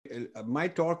my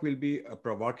talk will be a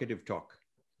provocative talk.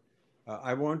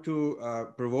 I want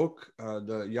to provoke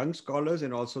the young scholars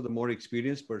and also the more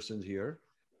experienced persons here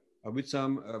with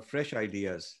some fresh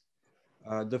ideas.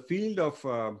 The field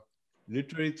of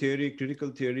literary theory, critical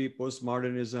theory,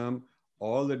 postmodernism,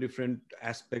 all the different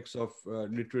aspects of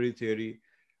literary theory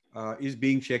is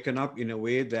being shaken up in a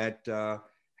way that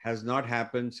has not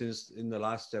happened since in the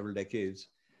last several decades,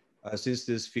 since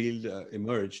this field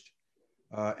emerged.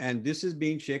 And this is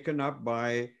being shaken up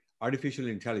by artificial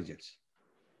intelligence.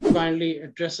 Kindly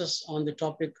address us on the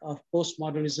topic of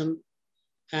postmodernism,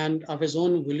 and of his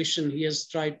own volition, he has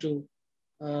tried to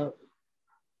uh,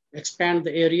 expand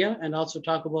the area and also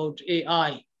talk about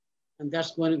AI, and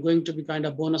that's going to be kind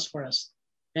of bonus for us.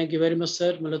 Thank you very much,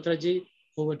 sir. Malhotraji,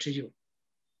 over to you.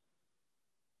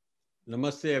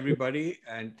 Namaste, everybody,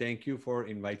 and thank you for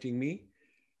inviting me.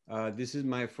 This is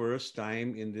my first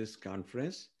time in this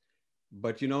conference,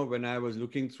 but you know, when I was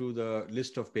looking through the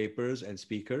list of papers and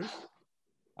speakers,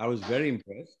 I was very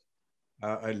impressed.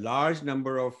 A large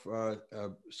number of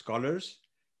scholars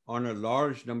on a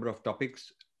large number of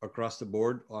topics across the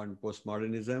board on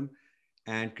postmodernism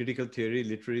and critical theory,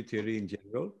 literary theory in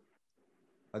general.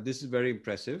 This is very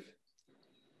impressive.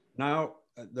 Now,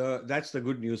 that's the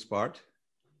good news part.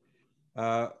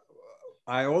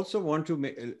 I also want to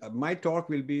make, my talk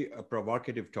will be a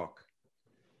provocative talk.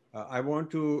 I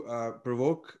want to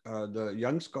provoke the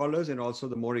young scholars and also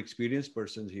the more experienced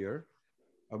persons here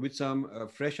with some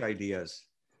fresh ideas.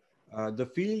 The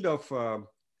field of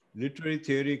literary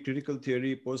theory, critical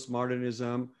theory,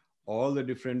 postmodernism, all the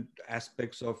different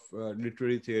aspects of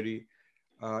literary theory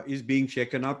is being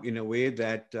shaken up in a way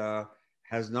that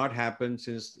has not happened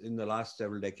since in the last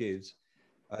several decades,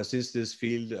 since this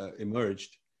field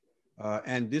emerged.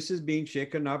 And this is being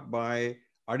shaken up by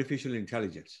artificial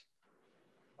intelligence.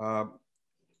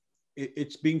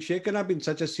 It's being shaken up in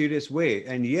such a serious way,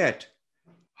 and yet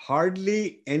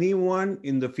hardly anyone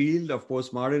in the field of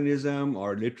postmodernism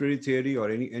or literary theory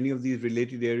or any of these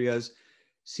related areas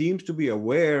seems to be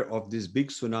aware of this big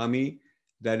tsunami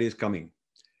that is coming.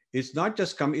 It's not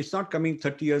just coming, it's not coming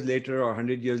 30 years later or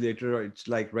 100 years later, or it's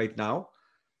like right now.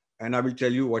 And I will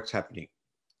tell you what's happening.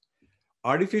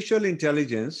 Artificial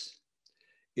intelligence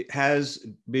has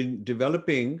been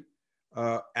developing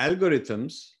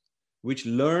algorithms which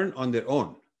learn on their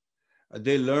own.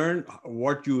 They learn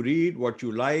what you read, what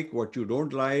you like, what you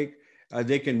don't like.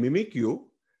 They can mimic you,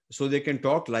 so they can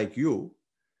talk like you.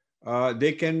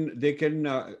 Algorithms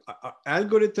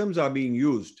are being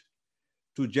used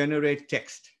to generate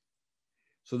text.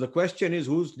 So the question is,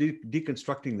 who's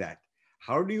deconstructing that?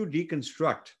 How do you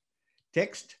deconstruct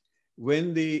text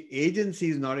when the agency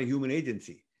is not a human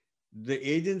agency? The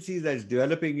agency that's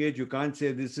developing it, you can't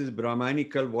say this is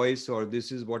Brahmanical voice or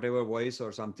this is whatever voice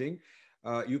or something.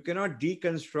 You cannot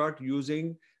deconstruct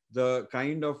using the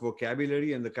kind of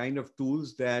vocabulary and the kind of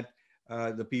tools that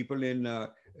the people in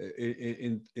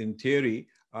theory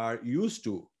are used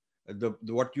to.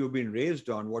 What you've been raised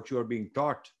on, what you are being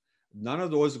taught, none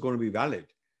of those are going to be valid.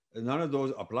 None of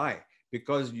those apply,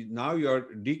 because now you're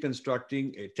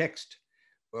deconstructing a text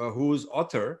whose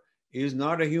author is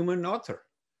not a human author.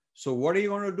 So what are you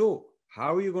going to do?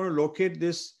 How are you going to locate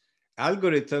this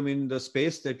algorithm in the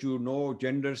space that you know,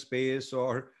 gender space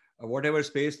or whatever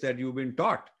space that you've been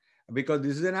taught? Because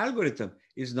this is an algorithm.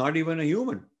 It's not even a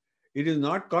human. It is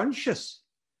not conscious.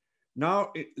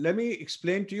 Now, let me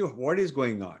explain to you what is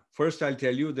going on. First, I'll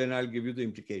tell you, then I'll give you the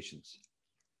implications.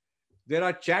 There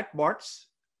are chatbots,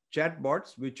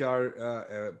 which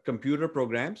are computer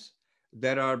programs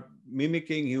that are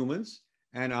mimicking humans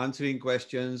and answering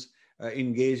questions,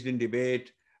 engaged in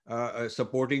debate,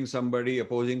 supporting somebody,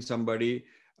 opposing somebody.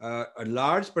 A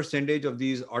large percentage of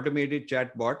these automated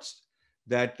chatbots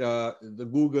that the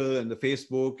Google and the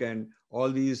Facebook and all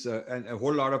these and a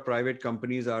whole lot of private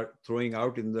companies are throwing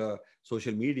out in the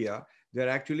social media, they're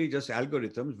actually just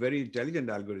algorithms, very intelligent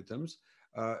algorithms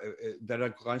that are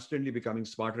constantly becoming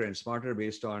smarter and smarter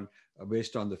based on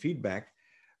the feedback.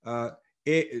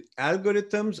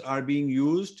 Algorithms are being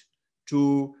used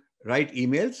to write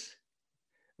emails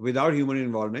without human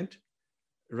involvement,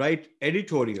 write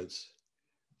editorials.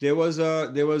 There was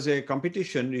a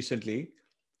competition recently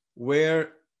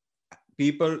where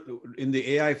people in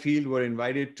the AI field were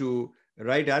invited to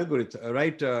have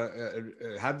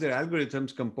their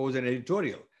algorithms compose an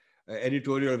editorial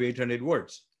of 800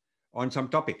 words on some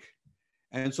topic.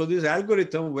 And so this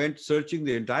algorithm went searching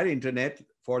the entire internet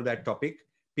for that topic,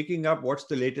 picking up what's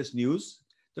the latest news.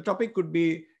 The topic could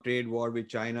be trade war with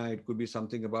China. It could be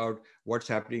something about what's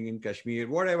happening in Kashmir,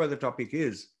 whatever the topic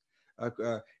is.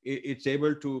 It's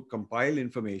able to compile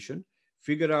information,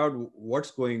 figure out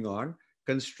what's going on,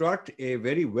 construct a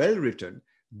very well-written,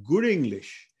 good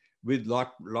English with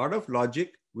lot of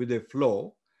logic, with a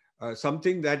flow,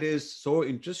 something that is so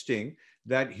interesting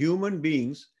that human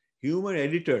beings, human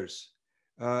editors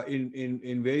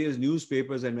in various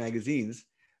newspapers and magazines,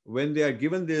 when they are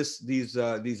given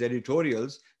these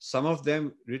editorials, some of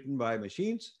them written by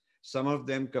machines, some of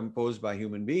them composed by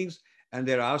human beings, and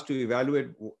they're asked to evaluate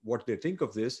what they think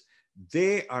of this,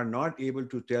 they are not able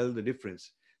to tell the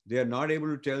difference. They are not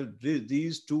able to tell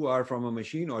these two are from a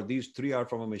machine or these three are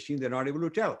from a machine. They're not able to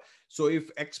tell. So if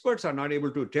experts are not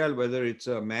able to tell whether it's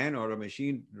a man or a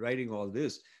machine writing all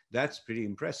this, that's pretty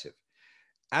impressive.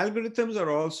 Algorithms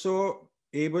are also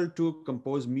able to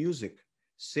compose music.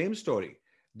 Same story.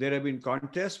 There have been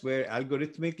contests where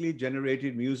algorithmically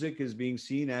generated music is being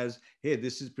seen as, hey,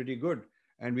 this is pretty good,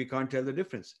 and we can't tell the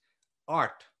difference.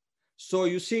 Art. So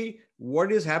you see,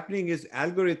 what is happening is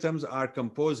algorithms are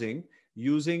composing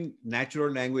using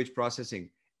natural language processing,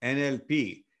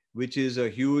 NLP, which is a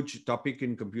huge topic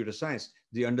in computer science,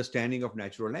 the understanding of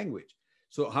natural language.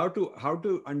 So how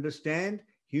to understand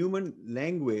human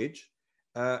language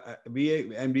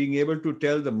and being able to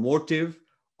tell the motive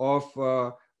of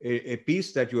a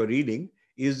piece that you are reading.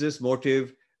 Is this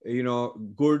motive,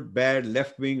 good, bad,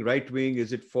 left wing, right wing?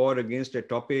 Is it for, against a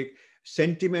topic?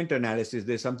 Sentiment analysis.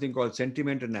 There's something called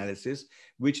sentiment analysis,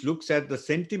 which looks at the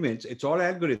sentiments. It's all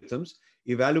algorithms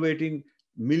evaluating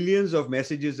millions of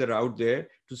messages that are out there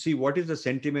to see what is the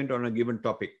sentiment on a given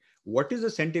topic. What is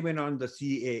the sentiment on the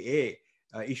CAA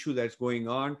issue that's going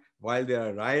on while there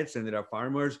are riots and there are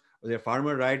farmers, or there are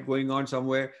farmer riot going on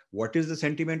somewhere? What is the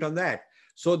sentiment on that?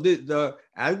 So the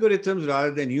algorithms,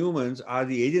 rather than humans, are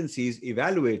the agencies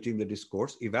evaluating the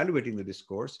discourse,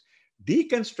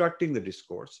 deconstructing the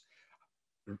discourse.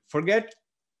 Forget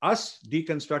us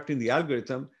deconstructing the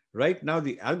algorithm. Right now,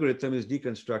 the algorithm is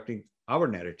deconstructing our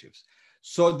narratives.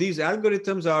 So these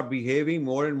algorithms are behaving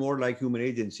more and more like human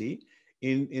agency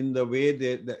in the way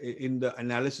in the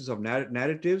analysis of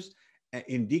narratives,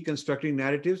 in deconstructing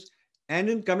narratives, and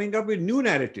in coming up with new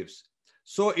narratives.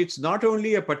 So it's not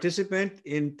only a participant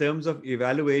in terms of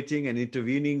evaluating and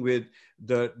intervening with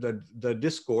the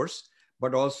discourse,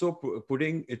 but also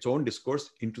putting its own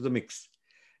discourse into the mix.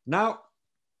 Now,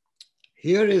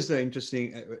 here is an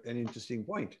interesting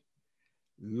point. A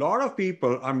lot of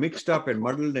people are mixed up and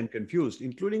muddled and confused,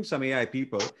 including some AI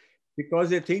people, because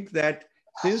they think that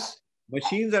since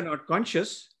machines are not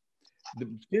conscious, they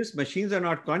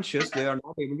are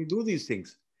not able to do these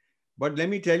things. But let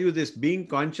me tell you this, being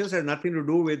conscious has nothing to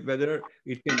do with whether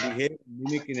it can behave and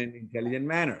mimic in an intelligent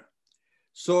manner.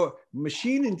 So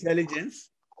machine intelligence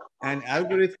and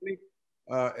algorithmic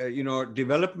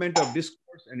development of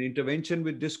discourse and intervention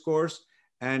with discourse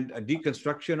and a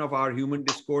deconstruction of our human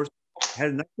discourse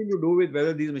has nothing to do with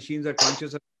whether these machines are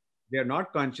conscious or they are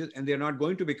not conscious, and they are not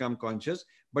going to become conscious.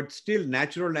 But still,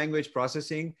 natural language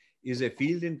processing is a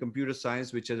field in computer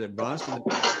science which has advanced to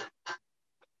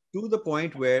the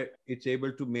point where it's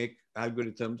able to make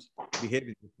algorithms behave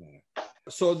in this manner.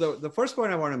 So the first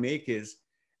point I want to make is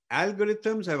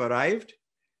algorithms have arrived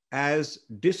as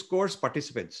discourse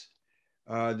participants.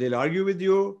 They'll argue with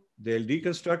you, they'll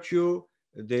deconstruct you,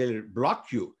 they'll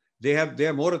block you. They have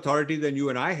more authority than you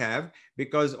and I have,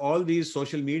 because all these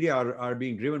social media are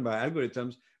being driven by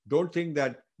algorithms. Don't think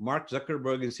that Mark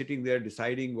Zuckerberg is sitting there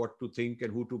deciding what to think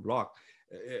and who to block.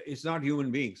 It's not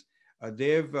human beings.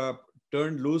 They've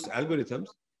turned loose algorithms,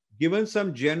 given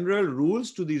some general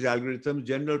rules to these algorithms,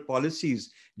 general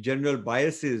policies, general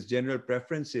biases, general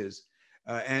preferences,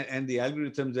 and the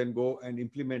algorithms then go and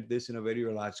implement this in a very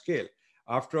large scale.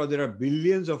 After all, there are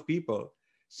billions of people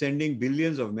sending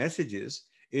billions of messages.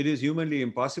 It is humanly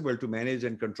impossible to manage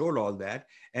and control all that,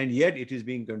 and yet it is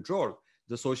being controlled.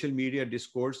 The social media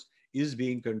discourse is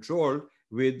being controlled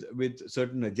with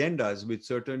certain agendas, with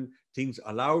certain things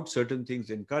allowed, certain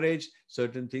things encouraged,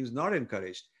 certain things not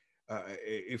encouraged.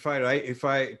 If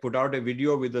I put out a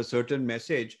video with a certain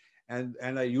message and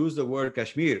I use the word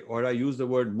Kashmir, or I use the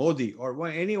word Modi, or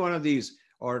any one of these,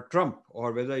 or Trump,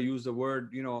 or whether I use the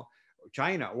word,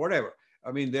 China, whatever.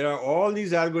 I mean, there are all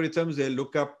these algorithms. They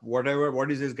look up what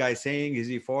is this guy saying? Is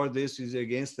he for this? Is he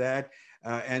against that?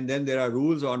 And then there are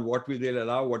rules on what will they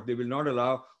allow, what they will not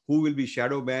allow, who will be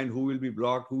shadow banned, who will be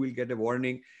blocked, who will get a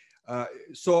warning.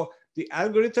 So the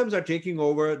algorithms are taking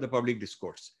over the public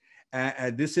discourse.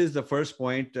 This is the first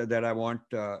point that I want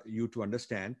you to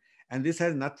understand. And this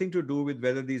has nothing to do with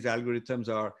whether these algorithms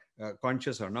are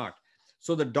conscious or not.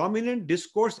 So the dominant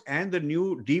discourse and the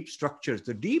new deep structures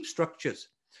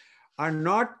are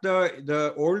not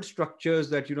the old structures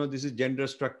that, this is gender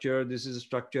structure, this is a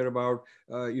structure about,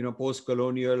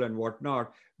 post-colonial and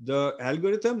whatnot. The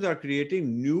algorithms are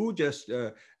creating new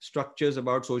structures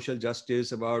about social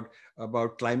justice, about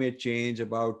climate change,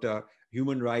 about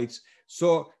human rights.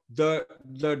 So the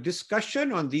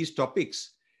discussion on these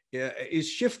topics is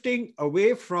shifting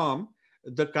away from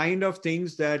the kind of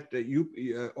things that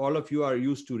all of you are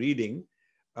used to reading,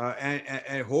 and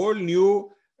a whole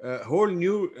new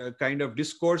kind of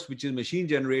discourse, which is machine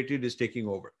generated, is taking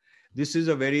over. This is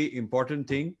a very important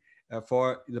thing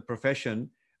for the profession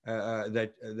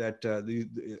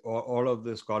all of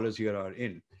the scholars here are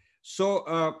in.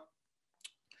 So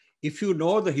if you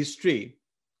know the history,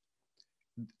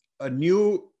 a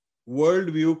new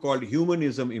worldview called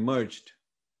humanism emerged.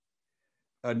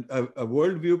 A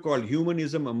worldview called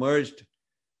humanism emerged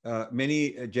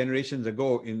many generations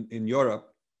ago in Europe.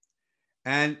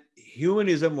 And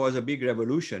humanism was a big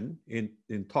revolution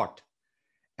in thought.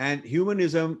 And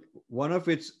humanism, one of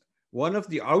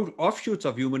the offshoots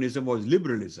of humanism was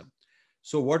liberalism.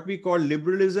 So what we call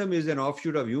liberalism is an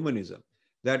offshoot of humanism.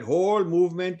 That whole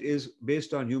movement is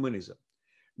based on humanism.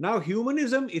 Now,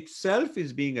 humanism itself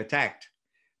is being attacked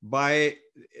by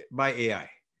AI.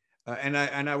 And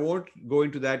I won't go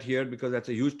into that here because that's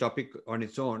a huge topic on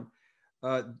its own.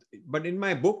 But in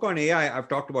my book on AI, I've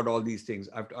talked about all these things.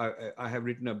 I have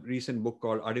written a recent book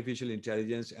called Artificial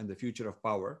Intelligence and the Future of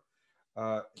Power.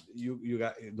 You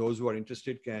got, those who are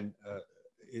interested can,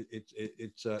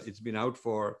 it's been out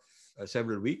for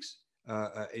several weeks.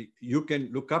 You can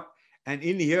look up. And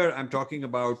in here, I'm talking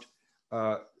about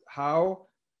how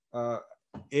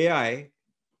AI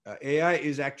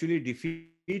is actually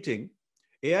defeating.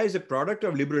 AI is a product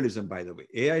of liberalism, by the way.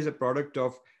 AI is a product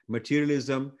of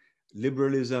materialism,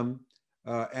 liberalism,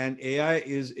 and AI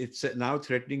it's now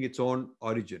threatening its own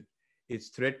origin. It's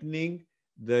threatening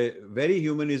the very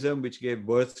humanism which gave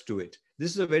birth to it.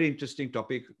 This is a very interesting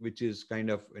topic, which is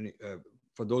kind of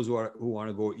for those who want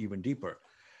to go even deeper.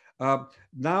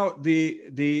 Now,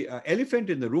 the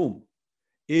elephant in the room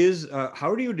is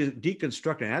how do you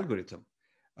deconstruct an algorithm?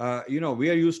 We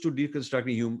are used to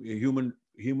deconstructing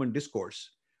human discourse,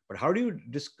 but how do you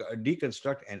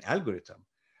deconstruct an algorithm?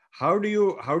 How do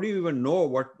you even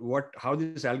know how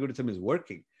this algorithm is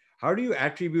working? How do you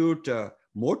attribute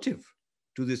motive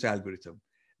to this algorithm?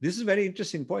 This is a very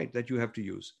interesting point that you have to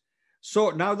use.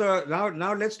 So now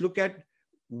let's look at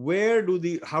how do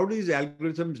these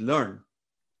algorithms learn?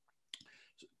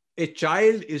 A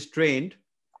child is trained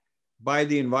by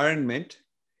the environment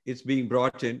it's being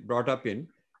brought up in,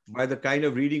 by the kind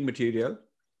of reading material,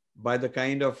 by the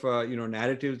kind of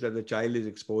narratives that the child is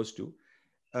exposed to.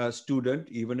 A student,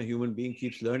 even a human being,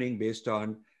 keeps learning based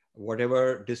on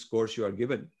whatever discourse you are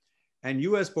given. And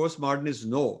you as postmodernists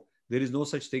know there is no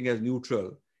such thing as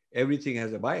neutral. Everything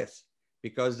has a bias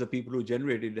because the people who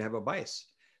generate it have a bias.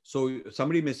 So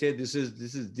somebody may say this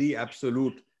is the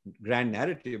absolute grand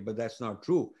narrative, but that's not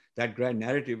true. That grand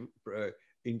narrative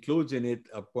includes in it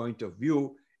a point of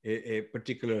view, a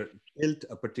particular tilt,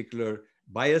 a particular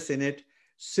bias in it.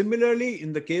 Similarly,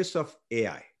 in the case of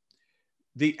AI,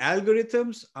 the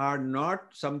algorithms are not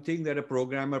something that a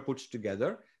programmer puts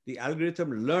together. The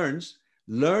algorithm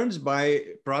learns by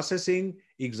processing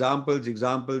examples.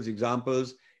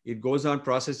 It goes on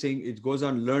processing, it goes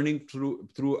on learning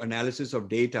through analysis of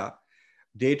data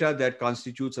that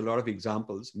constitutes a lot of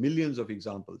examples, millions of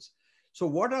examples. So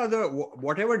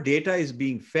whatever data is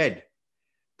being fed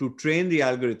to train the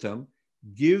algorithm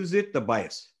gives it the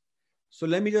bias. So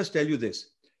let me just tell you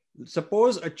this.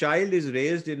 Suppose a child is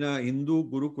raised in a Hindu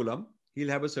Gurukulam, he'll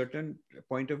have a certain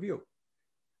point of view.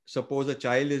 Suppose a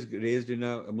child is raised in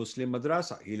a Muslim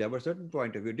madrasa, he'll have a certain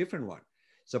point of view, different one.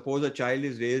 Suppose a child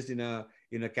is raised in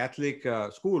a Catholic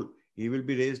school,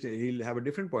 he'll have a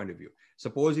different point of view.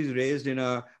 Suppose he's raised in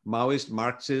a Maoist,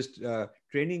 Marxist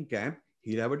training camp,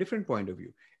 he'll have a different point of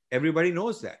view. Everybody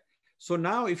knows that. So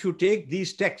now if you take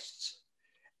these texts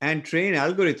and train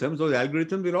algorithms, those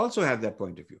algorithms will also have that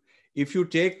point of view. If you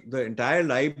take the entire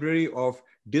library of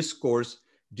discourse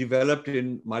developed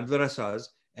in madrasas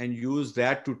and use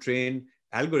that to train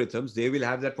algorithms, they will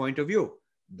have that point of view.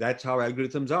 That's how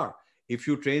algorithms are. If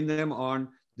you train them on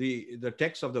the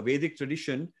text of the Vedic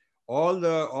tradition, all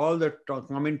the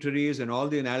commentaries and all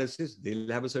the analysis,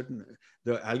 the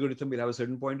algorithm will have a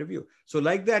certain point of view. So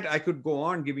like that, I could go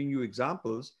on giving you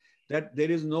examples that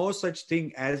there is no such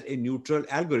thing as a neutral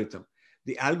algorithm.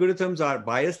 The algorithms are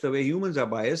biased the way humans are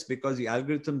biased because the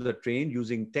algorithms are trained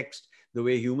using text the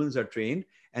way humans are trained.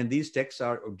 And these texts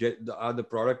are the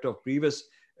product of previous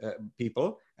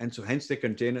people. And so hence they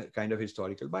contain a kind of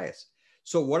historical bias.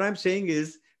 So what I'm saying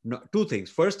is two things.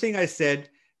 First thing I said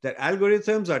that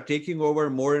algorithms are taking over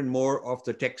more and more of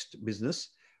the text business,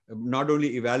 not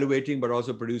only evaluating, but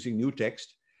also producing new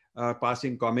text,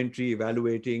 passing commentary,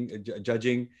 evaluating,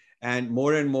 judging, and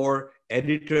more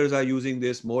editors are using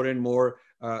this, more and more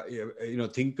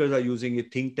thinkers are using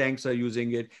it, think tanks are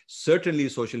using it, certainly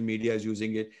social media is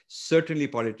using it, certainly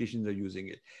politicians are using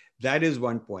it. That is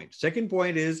one point. Second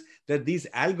point is that these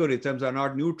algorithms are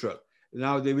not neutral.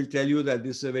 Now they will tell you that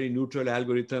this is a very neutral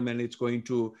algorithm and it's going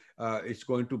to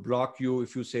block you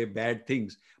if you say bad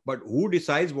things. But who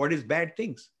decides what is bad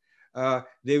things?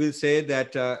 They will say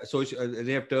that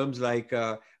they have terms like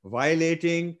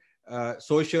violating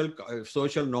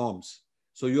social norms.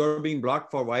 So you are being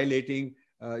blocked for violating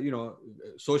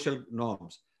social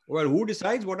norms. Well, who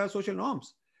decides what are social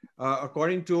norms?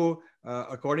 According to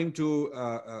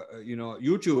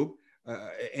YouTube,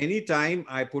 anytime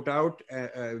I put out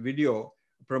a video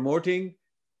promoting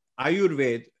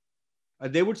Ayurveda,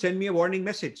 they would send me a warning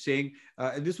message saying,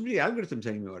 this would be the algorithm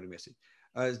sending me a warning message,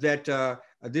 that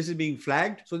this is being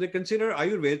flagged. So they consider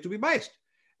Ayurveda to be biased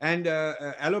and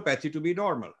allopathy to be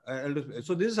normal.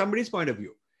 So this is somebody's point of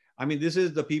view. I mean, this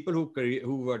is the people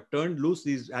who turned loose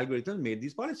these algorithms, made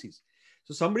these policies.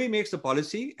 So somebody makes the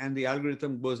policy and the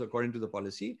algorithm goes according to the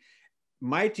policy.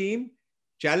 My team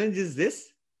challenges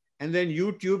this, and then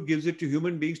YouTube gives it to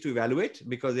human beings to evaluate,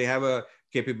 because they have a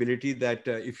capability that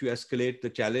if you escalate the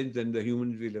challenge, then the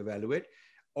humans will evaluate.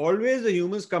 Always the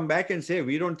humans come back and say,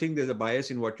 we don't think there's a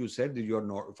bias in what you said, that you're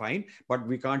not fine, but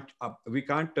we can't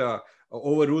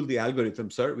overrule the algorithm,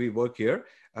 sir. We work here.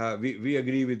 We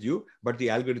agree with you, but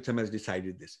the algorithm has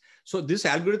decided this. So this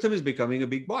algorithm is becoming a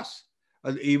big boss.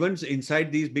 Even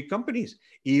inside these big companies,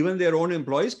 even their own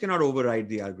employees cannot override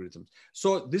the algorithms.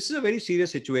 So this is a very serious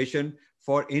situation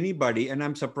for anybody. And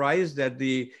I'm surprised that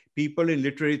the people in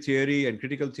literary theory and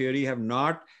critical theory have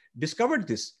not discovered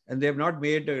this, and they have not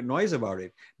made a noise about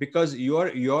it, because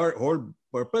your whole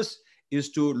purpose is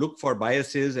to look for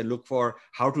biases and look for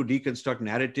how to deconstruct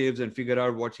narratives and figure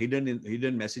out what's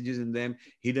hidden messages in them,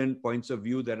 hidden points of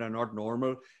view that are not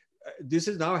normal. This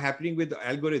is now happening with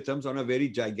algorithms on a very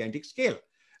gigantic scale.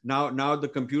 Now the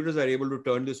computers are able to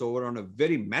turn this over on a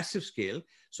very massive scale.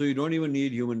 So you don't even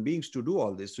need human beings to do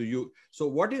all this. So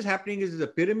what is happening is a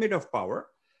pyramid of power,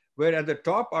 where at the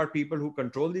top are people who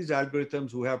control these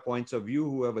algorithms, who have points of view,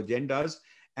 who have agendas,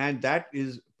 and that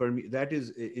is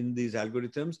in these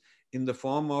algorithms in the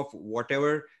form of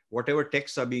whatever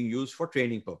texts are being used for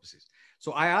training purposes.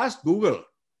 So I asked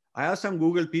some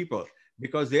Google people,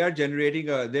 because they are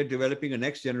they're developing a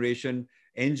next generation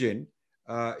engine,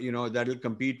 that will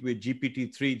compete with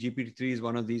GPT-3. GPT-3 is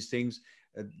one of these things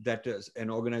that an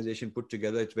organization put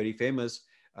together. It's very famous,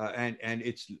 and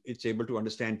it's able to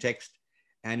understand text,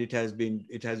 and it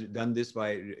has done this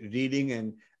by reading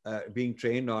and being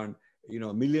trained on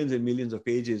millions and millions of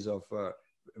pages of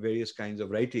various kinds of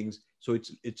writings. So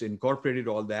it's incorporated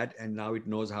all that, and now it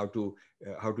knows how to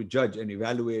judge and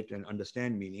evaluate and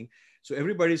understand meaning. So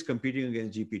everybody's competing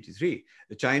against GPT-3.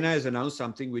 China has announced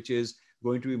something which is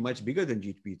going to be much bigger than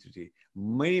GPT-3.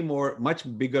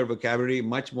 Much bigger vocabulary,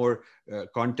 much more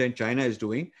content China is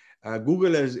doing.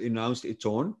 Google has announced its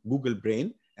own Google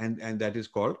Brain, and that is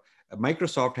called.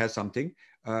 Microsoft has something.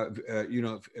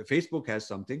 Facebook has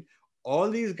something. All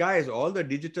these guys, all the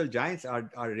digital giants are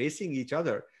racing each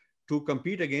other to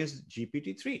compete against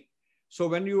GPT-3. So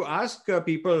when you ask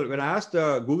when I ask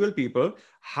the Google people,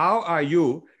 how are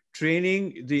you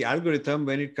training the algorithm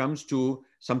when it comes to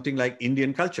something like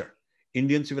Indian culture,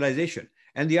 Indian civilization?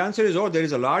 And the answer is, there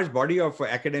is a large body of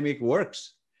academic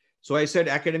works. So I said,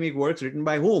 academic works written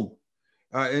by whom?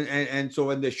 And so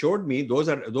when they showed me, those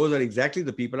are exactly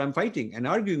the people I'm fighting and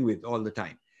arguing with all the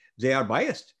time. They are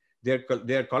biased.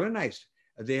 They're colonized.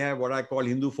 They have what I call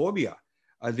Hindu phobia.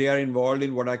 They are involved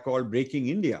in what I call breaking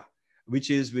India,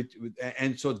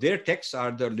 and so their texts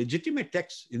are the legitimate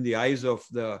texts in the eyes of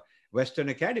the Western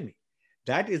Academy.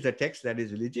 That is the text that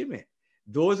is legitimate.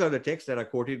 Those are the texts that are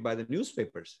quoted by the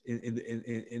newspapers in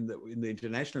the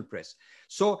international press.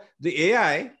 So the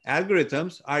AI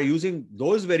algorithms are using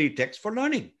those very texts for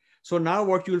learning. So now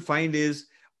what you'll find is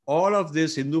all of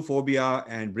this Hindu phobia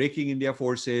and breaking India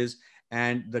forces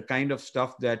and the kind of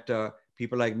stuff that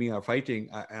people like me are fighting,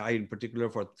 I in particular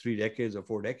for 3 decades or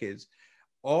 4 decades,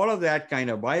 all of that kind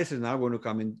of bias is now going to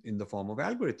come in the form of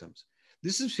algorithms.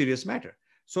 This is a serious matter.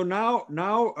 So now,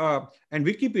 and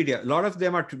Wikipedia, a lot of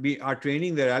them are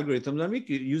training their algorithms on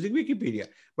using Wikipedia.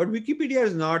 But Wikipedia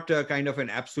is not kind of an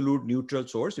absolute neutral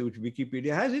source, which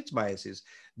Wikipedia has its biases.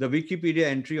 The Wikipedia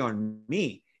entry on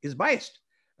me is biased,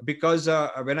 because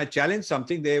when I challenge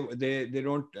something, they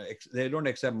don't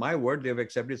accept my word. They've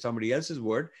accepted somebody else's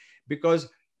word, because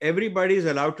everybody is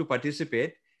allowed to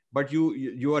participate. but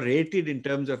you are rated in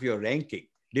terms of your ranking.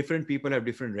 Different people have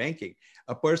different ranking.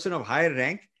 A person of higher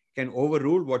rank can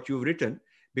overrule what you've written,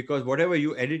 because whatever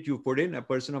you edit, you put in, a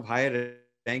person of higher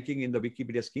ranking in the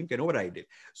Wikipedia scheme can override it.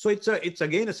 So it's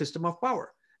again a system of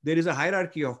power. There is a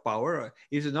hierarchy of power.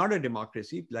 It is not a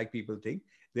democracy like people think.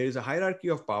 There is a hierarchy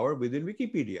of power within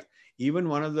Wikipedia. Even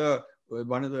one of the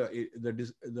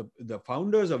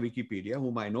founders of Wikipedia,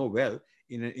 whom I know well,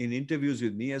 in interviews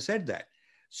with me, has said that.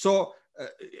 So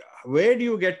where do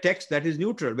you get text that is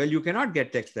neutral? Well, you cannot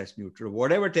get text that's neutral.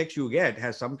 Whatever text you get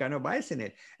has some kind of bias in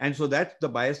it. And so that's the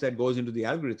bias that goes into the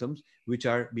algorithms which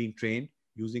are being trained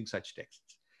using such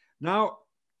texts. Now,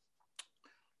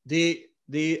 there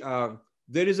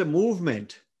is a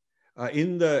movement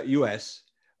in the US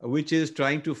which is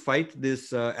trying to fight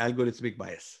this algorithmic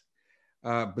bias.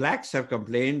 Blacks have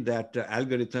complained that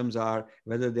algorithms are,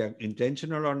 whether they're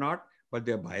intentional or not, but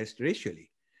they're biased racially.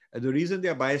 The reason they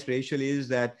are biased racially is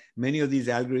that many of these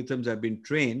algorithms have been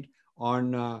trained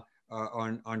on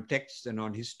texts and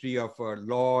on history of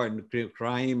law and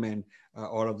crime and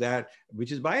all of that,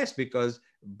 which is biased because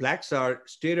blacks are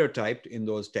stereotyped in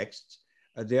those texts.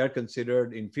 They are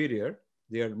considered inferior.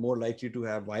 They are more likely to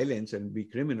have violence and be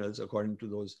criminals according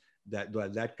to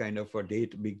that kind of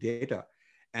big data.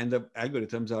 And the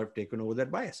algorithms have taken over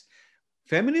that bias.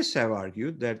 Feminists have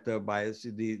argued that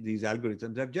these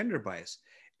algorithms have gender bias.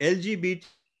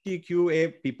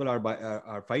 LGBTQA people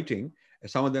are fighting,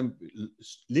 some of them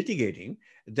litigating,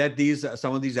 that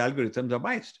some of these algorithms are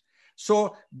biased.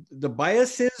 So the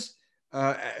biases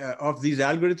of these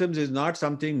algorithms is not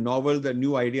something novel, the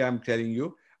new idea I'm telling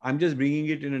you. I'm just bringing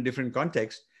it in a different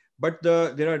context. But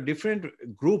there are different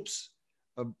groups,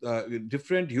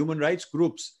 different human rights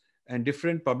groups, and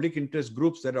different public interest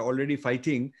groups that are already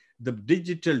fighting the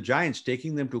digital giants,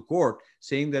 taking them to court,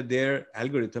 saying that their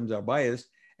algorithms are biased,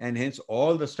 and hence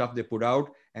all the stuff they put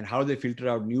out and how they filter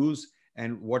out news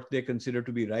and what they consider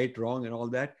to be right, wrong, and all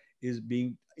that is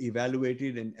being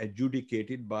evaluated and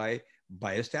adjudicated by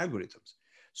biased algorithms.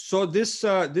 So there is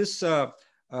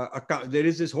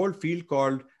this whole field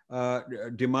called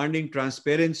demanding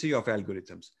transparency of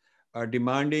algorithms.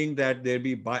 Demanding that there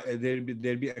be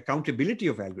accountability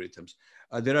of algorithms.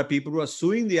 There are people who are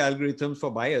suing the algorithms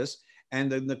for bias,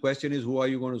 and then the question is, who are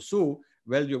you going to sue?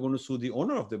 Well, you're going to sue the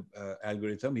owner of the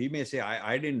algorithm. He may say,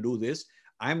 I didn't do this.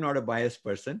 I'm not a biased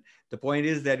person. The point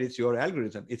is that it's your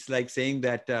algorithm. It's like saying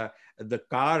that the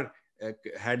car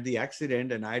had the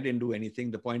accident and I didn't do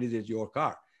anything. The point is, it's your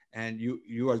car, and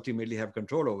you ultimately have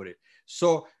control over it.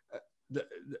 So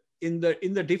in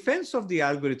the defense of the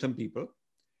algorithm people,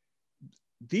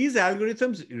 these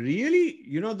algorithms really,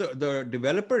 the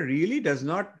developer really does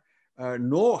not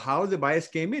know how the bias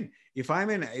came in.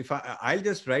 I'll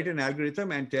just write an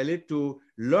algorithm and tell it to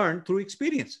learn through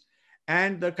experience,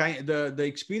 and the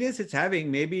experience it's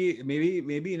having maybe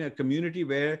in a community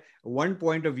where one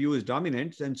point of view is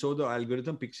dominant, and so the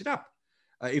algorithm picks it up.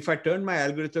 If I turn my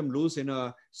algorithm loose in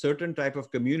a certain type of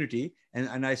community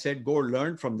and I said, go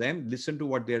learn from them, listen to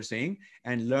what they're saying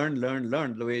and learn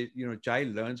the way,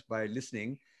 child learns by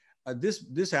listening.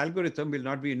 This algorithm will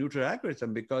not be a neutral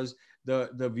algorithm because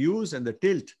the views and the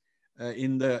tilt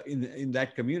in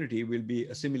that community will be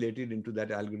assimilated into that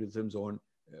algorithm's own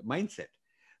mindset.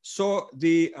 So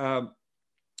the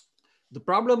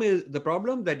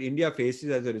problem that India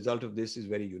faces as a result of this is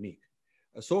very unique.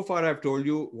 So far, I've told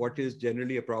you what is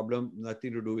generally a problem,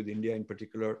 nothing to do with India in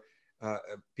particular.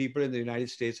 People in the United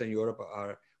States and Europe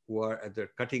who are at the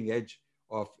cutting edge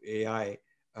of AI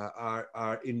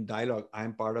are in dialogue.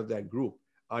 I'm part of that group,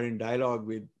 are in dialogue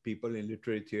with people in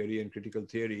literary theory and critical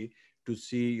theory to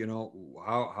see,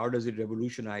 how does it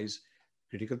revolutionize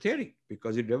critical theory,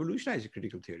 because it revolutionizes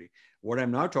critical theory. What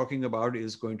I'm now talking about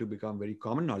is going to become very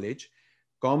common knowledge,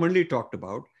 commonly talked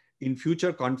about. In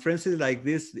future conferences like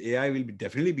this, the AI will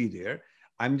definitely be there.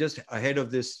 I'm just ahead of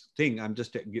this thing. I'm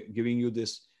just giving you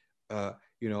this,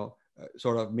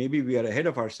 sort of, maybe we are ahead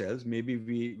of ourselves. Maybe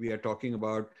we are talking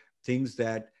about things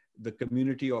that the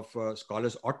community of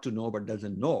scholars ought to know but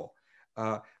doesn't know.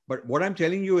 But what I'm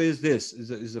telling you is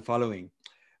the following: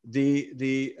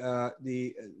 the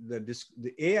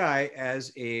AI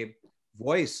as a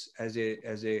voice, as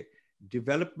a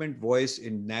development voice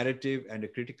in narrative and a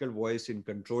critical voice in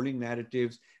controlling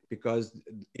narratives, because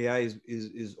AI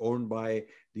is owned by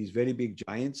these very big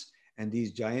giants, and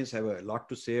these giants have a lot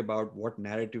to say about what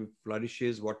narrative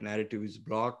flourishes, what narrative is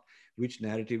blocked, which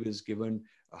narrative is given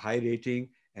a high rating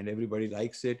and everybody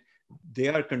likes it. They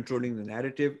are controlling the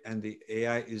narrative, and the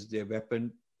AI is their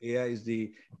weapon. AI is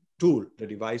the tool, the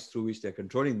device through which they're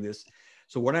controlling this.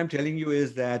 So what I'm telling you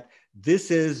is that this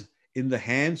is in the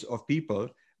hands of people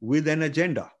with an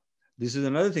agenda. This is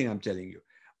another thing I'm telling you.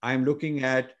 I'm looking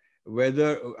at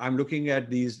whether I'm looking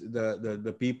at these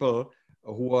the people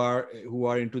who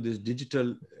are into this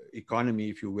digital economy,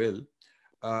 if you will,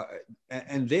 uh,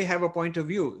 and they have a point of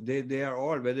view. They are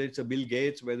all, whether it's a Bill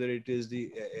Gates, whether it is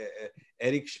the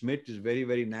Eric Schmidt is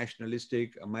very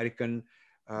nationalistic American,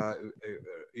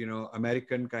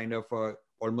 American kind of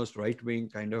almost right wing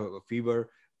kind of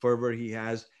fervor he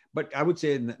has. But I would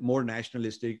say more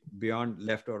nationalistic beyond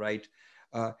left or right.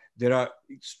 There are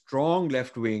strong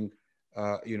left wing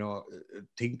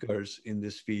thinkers in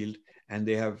this field, and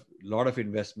they have a lot of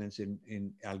investments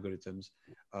in algorithms.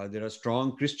 There are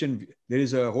strong Christian. There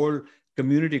is a whole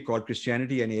community called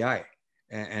Christianity and AI,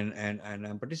 and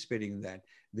I'm participating in that.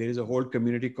 There is a whole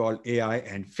community called AI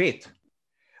and Faith.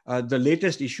 The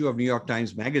latest issue of New York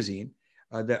Times Magazine,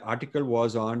 the article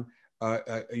was on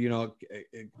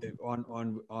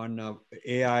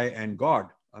AI and God.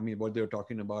 I mean, what they're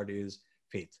talking about is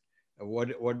faith.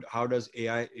 How does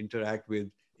AI interact with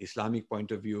Islamic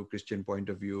point of view, Christian point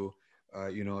of view,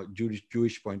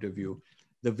 Jewish point of view?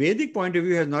 The Vedic point of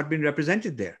view has not been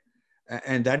represented there.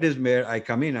 And that is where I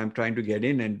come in. I'm trying to get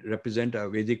in and represent a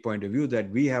Vedic point of view, that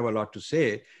we have a lot to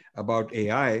say about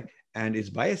AI and its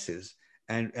biases.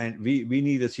 And we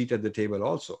need a seat at the table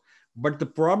also. But the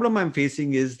problem I'm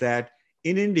facing is that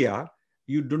in India,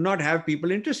 you do not have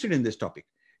people interested in this topic.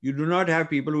 You do not have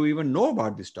people who even know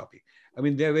about this topic. I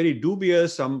mean, they're very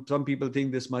dubious. Some people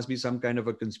think this must be some kind of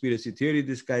a conspiracy theory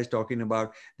this guy is talking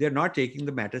about. They're not taking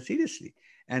the matter seriously.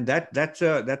 And that's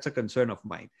a concern of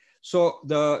mine. So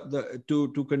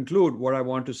to conclude, what I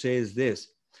want to say is this.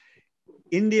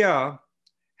 India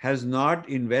has not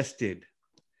invested,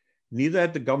 neither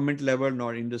at the government level,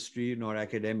 nor industry, nor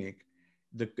academic.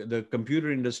 The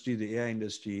computer industry, the AI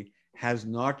industry has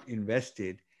not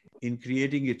invested in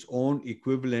creating its own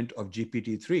equivalent of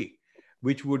GPT-3,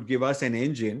 which would give us an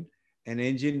engine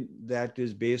that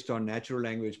is based on natural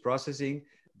language processing,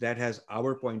 that has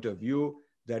our point of view,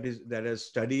 that has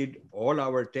studied all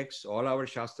our texts, all our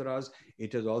shastras.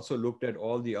 It has also looked at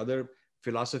all the other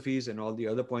philosophies and all the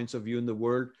other points of view in the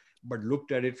world, but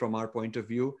looked at it from our point of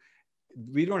view.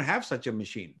 We don't have such a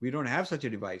machine. We don't have such a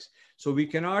device. So we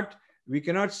cannot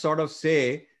sort of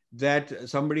say that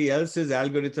somebody else's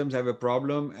algorithms have a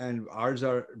problem and ours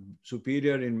are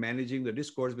superior in managing the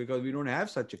discourse, because we don't have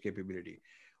such a capability.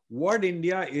 Where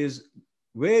is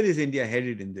India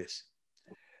headed in this?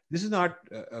 This is not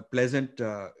a pleasant,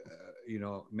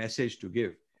 message to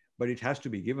give, but it has to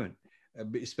be given,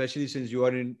 especially since you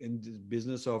are in the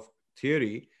business of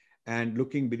theory and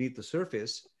looking beneath the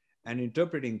surface and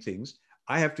interpreting things.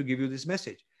 I have to give you this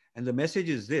message. And the message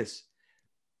is this: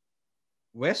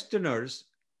 Westerners,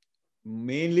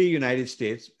 mainly United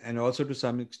States, and also to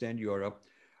some extent Europe,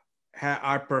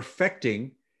 are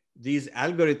perfecting these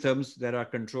algorithms that are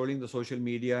controlling the social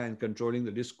media and controlling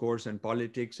the discourse and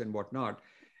politics and whatnot.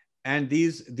 And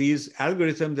these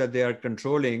algorithms that they are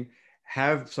controlling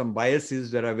have some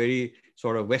biases that are very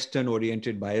sort of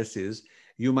Western-oriented biases.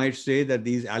 You might say that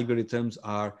these algorithms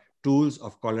are tools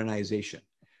of colonization.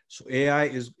 So AI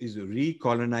is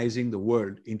recolonizing the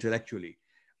world intellectually.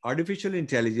 Artificial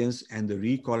intelligence and the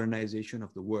recolonization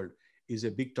of the world is a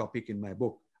big topic in my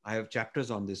book. I have chapters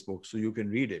on this book, so you can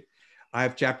read it. I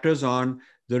have chapters on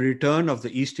the return of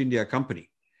the East India Company,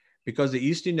 because the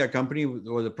East India Company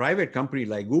was a private company,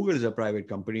 like Google is a private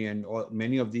company, and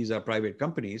many of these are private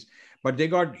companies, but they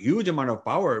got huge amount of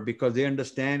power because they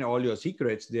understand all your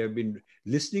secrets. They have been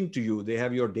listening to you. They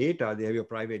have your data. They have your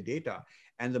private data.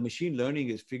 And the machine learning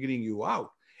is figuring you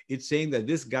out. It's saying that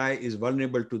this guy is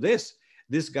vulnerable to this.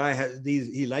 This guy has these,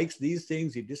 he likes these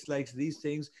things, he dislikes these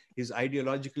things, he's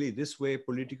ideologically this way,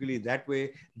 politically that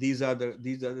way. These are the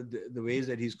ways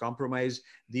that he's compromised.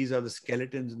 These are the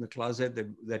skeletons in the closet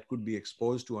that could be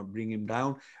exposed to bring him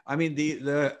down. I mean,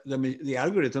 the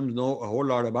algorithms know a whole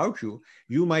lot about you.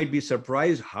 You might be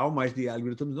surprised how much the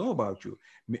algorithms know about you.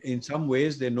 In some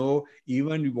ways, they know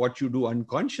even what you do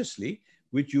unconsciously,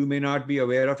 which you may not be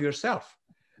aware of yourself.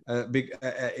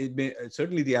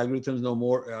 Certainly the algorithms know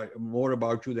more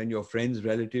about you than your friends,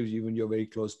 relatives, even your very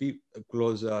close people,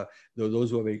 those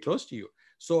who are very close to you.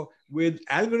 So with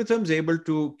algorithms able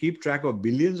to keep track of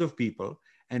billions of people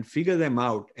and figure them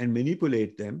out and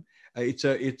manipulate them, it's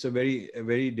a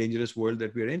very dangerous world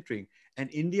that we're entering. And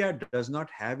India does not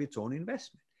have its own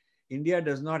investment. India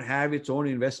does not have its own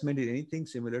investment in anything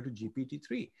similar to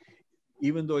GPT-3,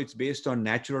 even though it's based on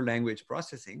natural language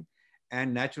processing.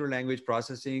 And natural language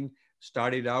processing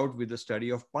started out with the study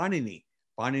of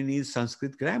Panini's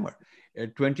Sanskrit grammar.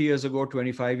 20 years ago,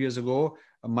 25 years ago,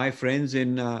 My friends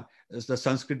in the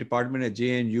Sanskrit department at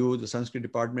JNU, the Sanskrit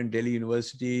department, Delhi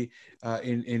University,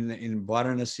 in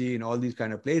Varanasi, in all these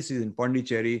kind of places, in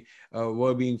Pondicherry,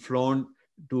 were being flown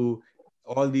to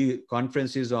all the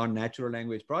conferences on natural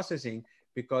language processing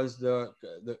because the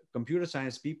computer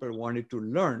science people wanted to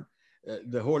learn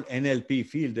the whole NLP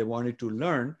field. They wanted to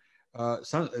learn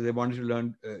Panini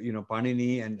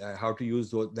and how to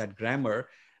use that grammar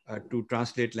to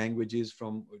translate languages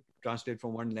from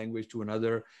one language to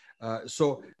another.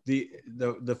 So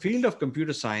the field of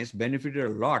computer science benefited a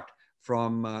lot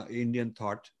from Indian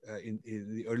thought in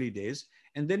the early days,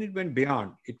 and then it went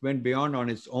beyond. It went beyond on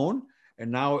its own,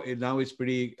 and now it's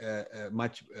pretty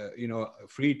much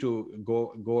free to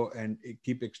go and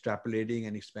keep extrapolating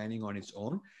and expanding on its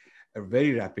own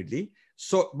very rapidly.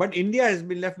 So, but India has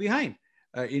been left behind.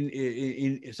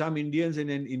 In some Indians in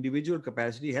an individual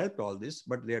capacity helped all this,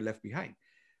 but they are left behind.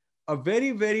 A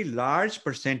very, very large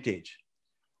percentage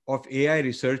of AI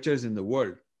researchers in the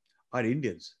world are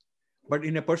Indians, but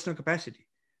in a personal capacity.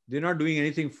 They're not doing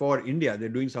anything for India. They're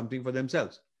doing something for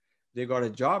themselves. They got a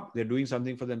job. They're doing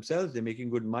something for themselves. They're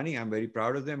making good money. I'm very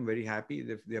proud of them, very happy.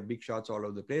 They're big shots all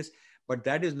over the place. But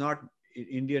that is not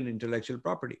Indian intellectual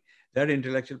property. That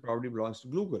intellectual property belongs to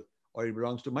Google, or it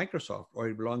belongs to Microsoft, or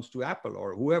it belongs to Apple,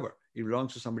 or whoever. It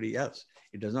belongs to somebody else.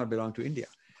 It does not belong to India.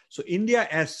 So India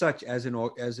as such, as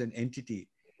an entity,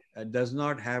 does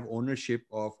not have ownership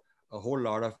of a whole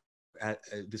lot of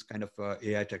this kind of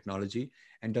AI technology,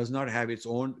 and does not have its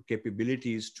own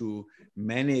capabilities to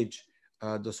manage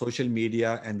the social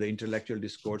media and the intellectual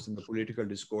discourse and the political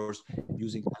discourse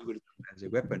using algorithms as a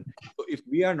weapon. So if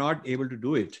we are not able to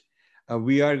do it,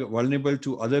 we are vulnerable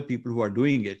to other people who are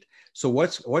doing it. So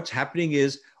what's happening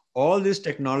is all this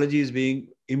technology is being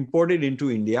imported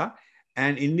into India,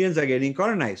 and Indians are getting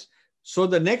colonized. So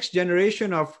the next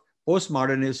generation of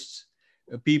postmodernists,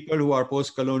 people who are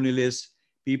post-colonialists,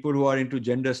 people who are into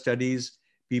gender studies,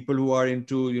 people who are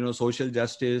into social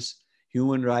justice,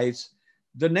 human rights,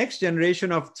 the next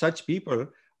generation of such people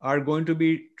are going to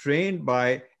be trained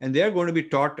by, and they're going to be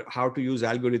taught how to use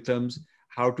algorithms,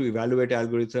 how to evaluate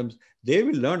algorithms. They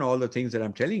will learn all the things that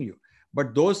I'm telling you.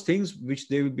 But those things which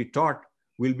they will be taught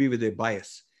will be with a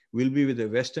bias, will be with a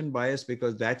Western bias,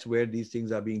 because that's where these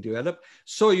things are being developed.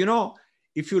 So,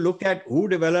 if you look at who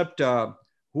developed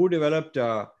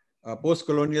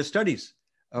post-colonial studies,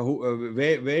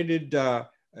 where did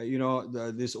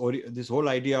this whole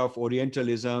idea of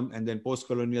Orientalism, and then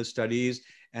post-colonial studies,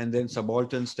 and then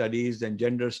subaltern studies, then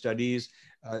gender studies,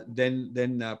 then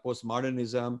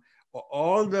postmodernism,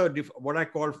 all the what I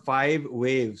call five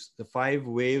waves, the 5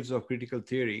 waves of critical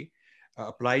theory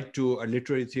applied to a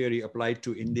literary theory, applied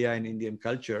to India and Indian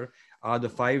culture, are the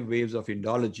 5 waves of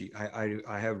Indology.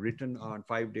 I have written on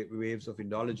 5 waves of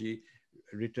Indology,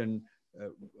 written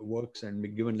works and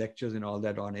given lectures and all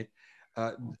that on it.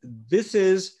 This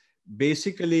is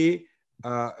basically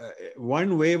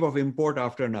one wave of import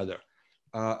after another.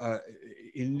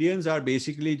 Indians are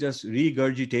basically just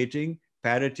regurgitating,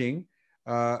 parroting,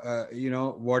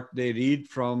 what they read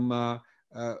from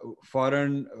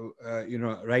foreign,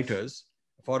 writers,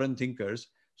 foreign thinkers.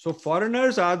 So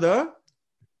foreigners are the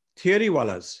theory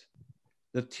wallas.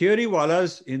 The theory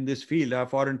wallas in this field are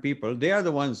foreign people. They are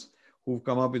the ones who've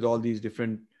come up with all these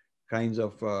different kinds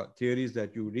of theories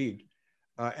that you read.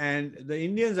 And the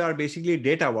Indians are basically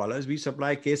data wallas. We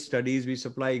supply case studies, we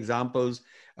supply examples,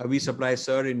 we supply,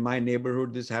 sir, in my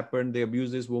neighborhood, this happened, they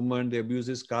abuse this woman, they abuse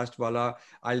this caste wala.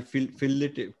 I'll fill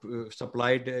it,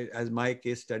 supply it as my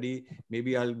case study.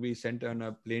 Maybe I'll be sent on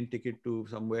a plane ticket to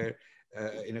somewhere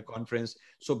in a conference.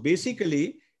 So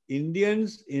basically,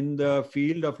 Indians in the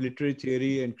field of literary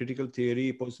theory and critical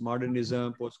theory,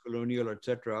 postmodernism, post-colonial,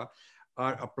 etc.,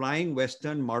 are applying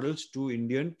Western models to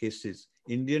Indian cases,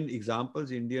 Indian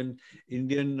examples, Indian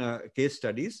case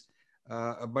studies,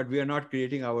 but we are not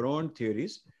creating our own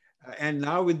theories. And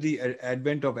now with the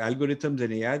advent of algorithms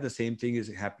and AI, the same thing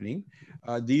is happening.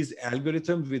 These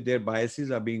algorithms with their biases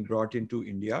are being brought into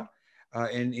India,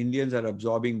 and Indians are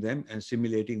absorbing them and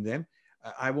simulating them.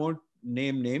 I won't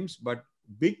name names, but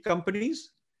big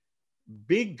companies,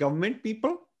 big government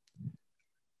people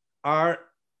are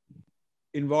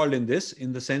involved in this,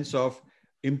 in the sense of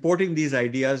importing these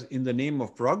ideas in the name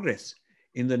of progress,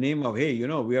 in the name of, hey,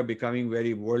 we are becoming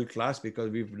very world-class because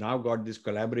we've now got this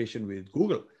collaboration with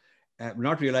Google,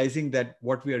 not realizing that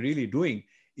what we are really doing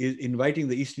is inviting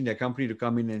the East India Company to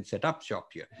come in and set up shop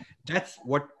here. That's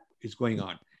what is going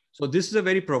on. So this is a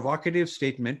very provocative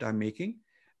statement I'm making,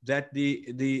 that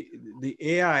the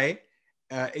AI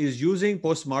is using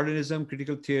postmodernism,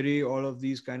 critical theory, all of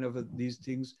these these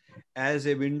things as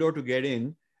a window to get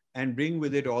in and bring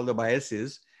with it all the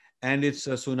biases. and it's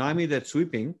a tsunami that's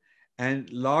sweeping. And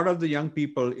a lot of the young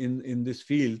people in this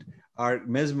field are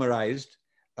mesmerized,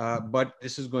 but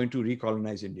this is going to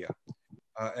recolonize India.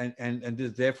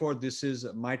 Therefore, this is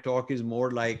my talk is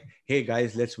more like, hey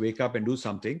guys, let's wake up and do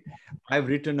something. I've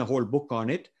written a whole book on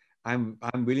it. I'm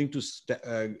willing to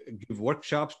give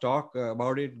workshops, talk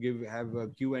about it,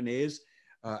 have Q&As,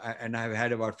 and I've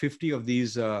had about 50 of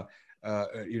these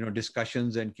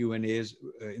discussions and Q&As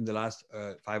in the last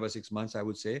 5 or 6 months, I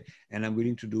would say, and I'm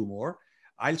willing to do more.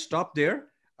 I'll stop there.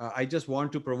 I just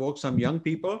want to provoke some young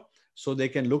people so they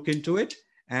can look into it,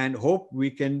 and hope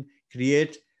we can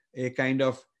create a kind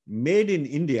of made in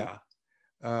India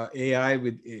AI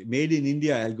with made in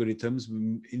India algorithms.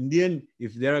 Indian,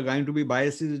 if there are going to be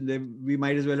biases, then we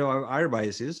might as well have our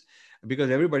biases,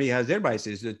 because everybody has their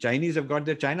biases. The Chinese have got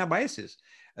their China biases.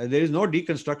 There is no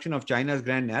deconstruction of China's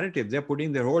grand narrative. They're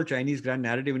putting their whole Chinese grand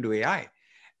narrative into AI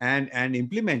and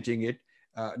implementing it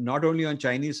not only on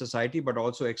Chinese society, but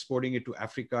also exporting it to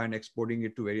Africa and exporting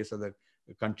it to various other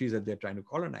countries that they're trying to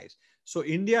colonize. So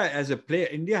India as a player,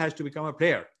 India has to become a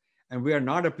player, and we are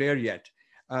not a player yet.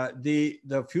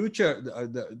 The future,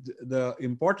 the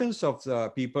importance of the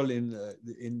people in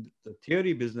the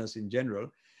theory business in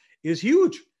general is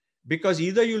huge, because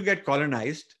either you'll get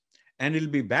colonized and it'll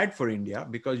be bad for India,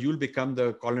 because you'll become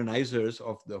the colonizers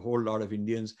of the whole lot of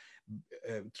Indians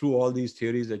through all these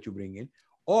theories that you bring in,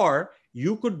 or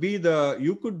you could be the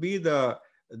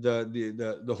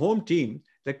home team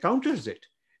that counters it.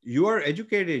 You are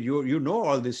educated, you know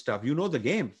all this stuff, you know the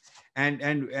game,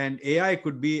 and AI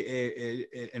could be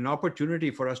an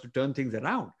opportunity for us to turn things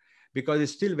around, because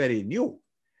it's still very new.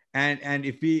 And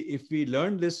if we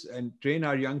learn this and train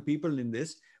our young people in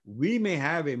this, we may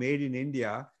have a made in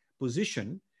India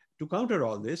position to counter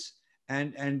all this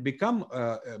and become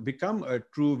a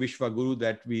true Vishwaguru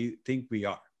that we think we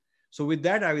are. So with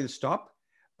that, I will stop.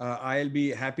 I'll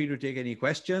be happy to take any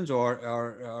questions or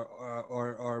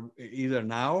either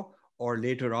now or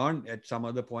later on at some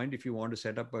other point if you want to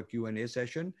set up a Q&A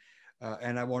session.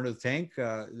 And I want to thank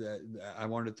the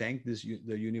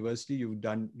university.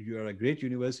 You are a great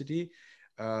university.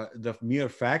 The mere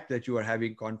fact that you are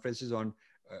having conferences on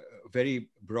very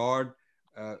broad,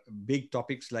 big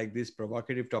topics like this,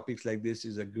 provocative topics like this,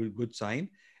 is a good sign.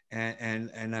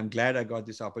 And I'm glad I got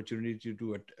this opportunity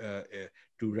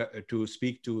to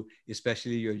speak to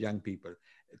especially your young people.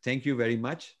 Thank you very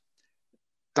much.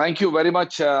 Thank you very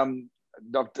much,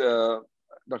 Dr.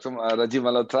 Rajiv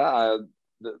Malhotra.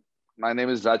 My name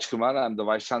is Raj Kumar. I'm the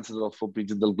Vice Chancellor of OP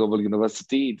Jindal Global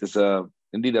University. It is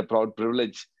indeed a proud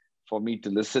privilege for me to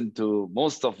listen to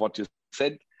most of what you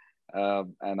said.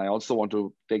 And I also want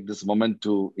to take this moment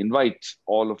to invite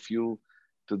all of you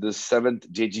to the 7th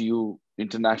JGU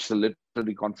International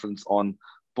Literary Conference on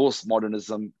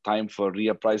Postmodernism, Time for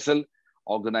Reappraisal,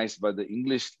 organized by the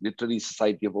English Literary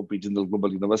Society of OP Jindal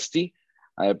Global University.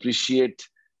 I appreciate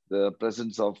the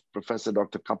presence of Professor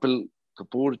Dr. Kapil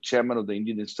Kapoor, Chairman of the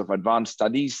Indian Institute of Advanced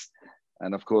Studies.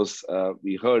 And of course,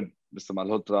 we heard Mr.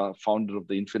 Malhotra, founder of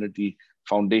the Infinity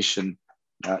Foundation,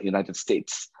 United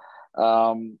States.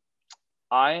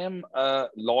 I am a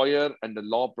lawyer and a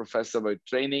law professor by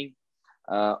training.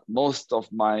 Most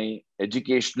of my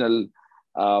educational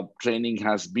training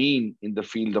has been in the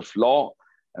field of law.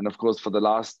 And of course, for the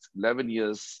last 11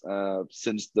 years,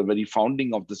 since the very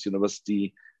founding of this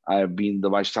university, I have been the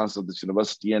Vice Chancellor of this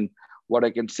university. And what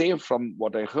I can say from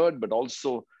what I heard, but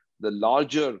also the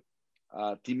larger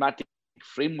thematic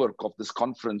framework of this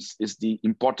conference, is the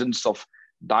importance of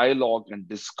dialogue and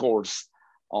discourse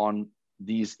on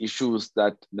these issues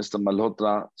that Mr.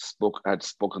 Malhotra had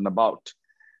spoken about.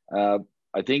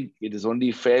 I think it is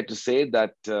only fair to say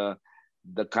that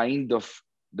the kind of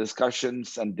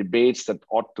discussions and debates that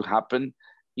ought to happen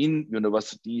in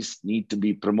universities need to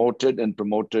be promoted and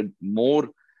promoted more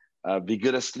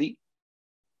vigorously.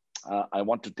 I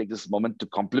want to take this moment to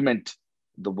compliment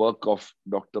the work of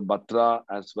Dr. Batra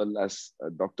as well as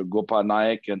Dr. Gopa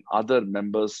Nayak and other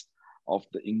members of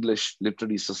the English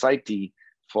Literary Society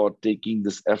for taking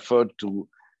this effort to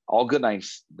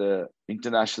organize the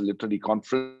International Literary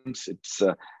Conference. It's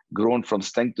grown from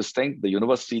strength to strength. The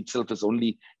university itself is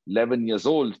only 11 years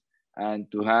old, and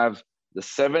to have the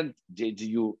 7th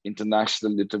JGU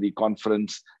International Literary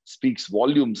Conference speaks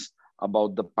volumes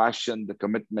about the passion, the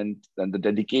commitment, and the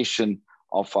dedication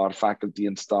of our faculty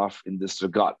and staff in this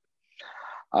regard.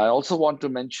 I also want to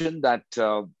mention that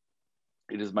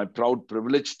it is my proud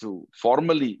privilege to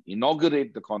formally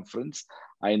inaugurate the conference.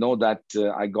 I know that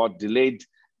I got delayed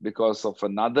because of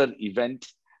another event.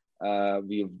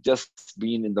 We have just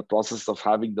been in the process of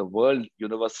having the World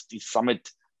University Summit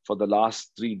for the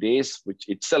last 3 days, which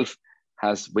itself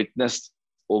has witnessed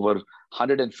over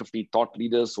 150 thought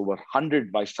leaders, over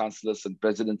 100 vice chancellors and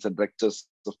presidents and rectors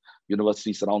of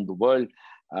universities around the world,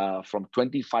 from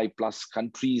 25 plus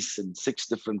countries in 6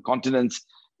 different continents.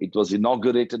 It was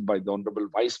inaugurated by the Honorable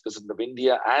Vice President of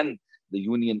India and the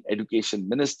Union Education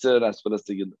Minister, as well as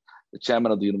the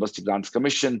chairman of the University Grants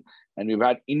Commission. And we've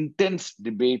had intense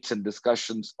debates and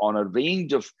discussions on a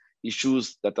range of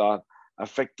issues that are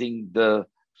affecting the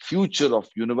future of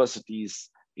universities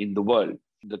in the world.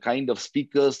 The kind of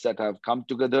speakers that have come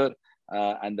together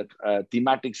and the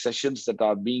thematic sessions that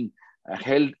are being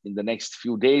held in the next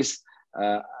few days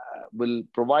will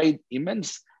provide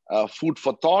immense food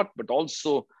for thought, but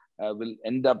also will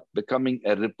end up becoming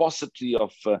a repository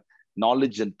of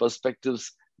knowledge and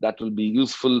perspectives that will be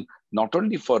useful not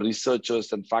only for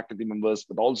researchers and faculty members,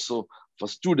 but also for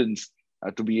students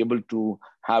to be able to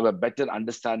have a better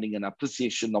understanding and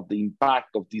appreciation of the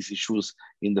impact of these issues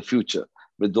in the future.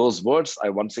 With those words, I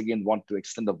once again want to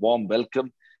extend a warm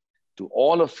welcome to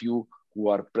all of you who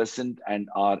are present and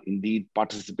are indeed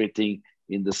participating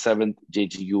in the 7th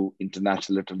JGU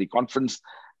International Literary Conference.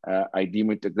 I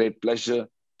deem it a great pleasure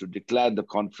to declare the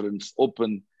conference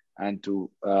open and to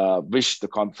wish the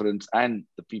conference and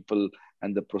the people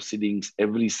and the proceedings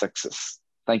every success.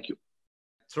 Thank you.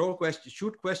 Throw questions,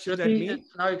 shoot questions at me.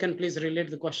 Now you can please relate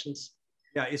the questions.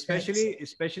 Yeah,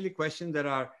 especially questions that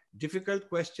are difficult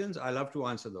questions. I love to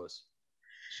answer those.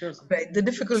 Sure. Right, the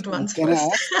difficult ones first.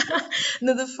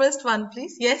 No, the first one,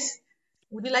 please. Yes.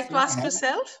 Would you like to ask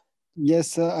yourself?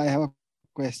 Yes, sir. I have a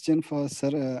question for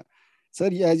sir. Sir,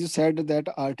 as you said that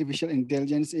artificial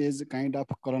intelligence is kind of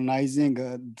colonizing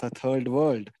the third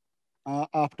world.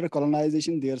 After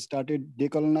colonization, there started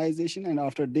decolonization, and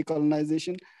after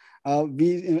decolonization,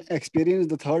 we experienced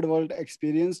the third world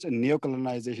experienced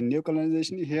neocolonization.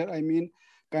 Neocolonization here, I mean,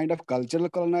 kind of cultural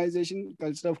colonization,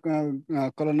 culture of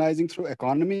colonizing through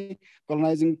economy,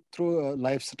 colonizing through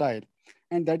lifestyle.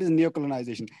 And that is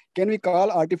neocolonization. Can we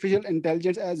call artificial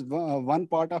intelligence as one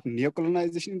part of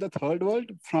neocolonization in the third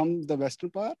world from the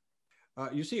Western part?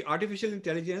 You see, artificial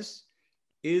intelligence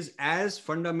is as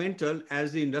fundamental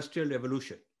as the Industrial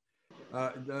Revolution.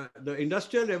 The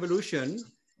Industrial Revolution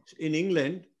in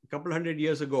England a couple hundred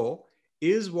years ago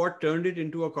is what turned it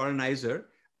into a colonizer.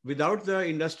 Without the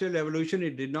Industrial Revolution,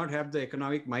 it did not have the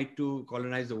economic might to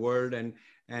colonize the world and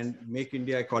make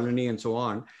India a colony and so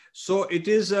on. So it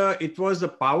was the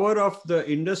power of the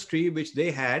industry which they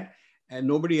had and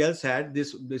nobody else had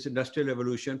this Industrial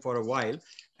Revolution for a while.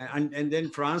 And then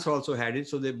France also had it.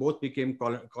 So they both became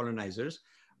colonizers.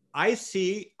 I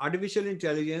see artificial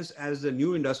intelligence as the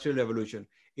new Industrial Revolution.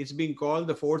 It's being called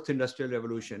the 4th Industrial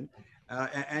Revolution.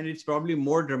 And it's probably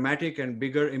more dramatic and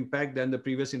bigger impact than the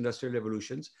previous industrial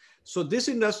revolutions. So this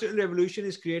industrial revolution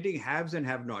is creating haves and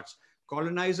have-nots,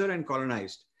 colonizer and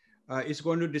colonized. It's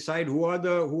going to decide who are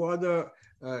the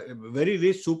very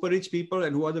rich, super rich people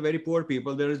and who are the very poor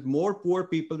people. There is more poor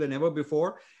people than ever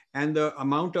before, and the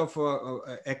amount of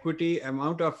equity,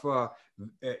 amount of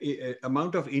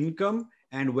income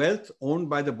and wealth owned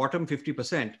by the bottom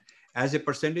 50% as a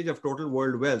percentage of total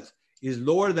world wealth is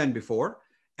lower than before.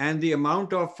 And the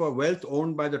amount of wealth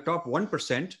owned by the top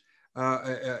 1%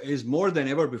 is more than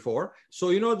ever before. So,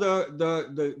 you know,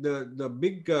 the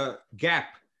big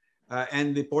gap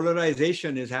and the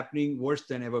polarization is happening worse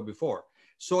than ever before.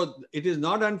 So it is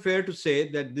not unfair to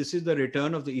say that this is the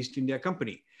return of the East India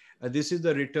Company. This is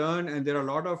the return, and there are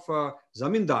a lot of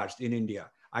zamindars in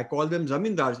India. I call them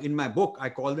zamindars. In my book, I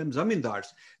call them zamindars.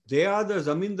 They are the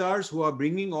zamindars who are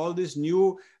bringing all this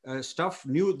new stuff,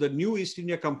 the new East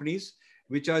India companies,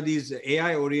 which are these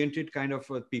AI-oriented kind of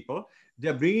people.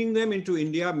 They're bringing them into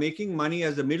India, making money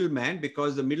as the middleman,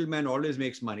 because the middleman always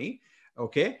makes money,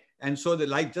 okay? And so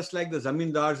just like the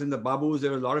zamindars and the babus,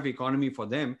 there was a lot of economy for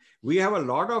them. We have a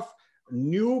lot of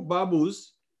new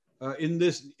babus in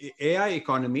this AI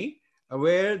economy,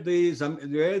 where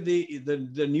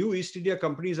the new East India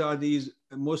companies are these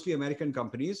mostly American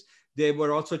companies. They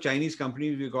were also Chinese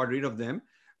companies. We got rid of them.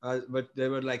 But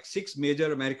there were like 6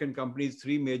 major American companies,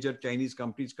 3 major Chinese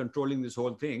companies controlling this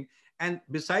whole thing. And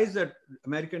besides that,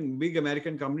 big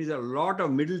American companies, there are a lot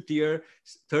of middle tier,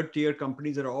 third tier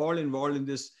companies that are all involved in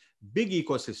this big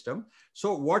ecosystem.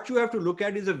 So what you have to look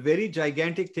at is a very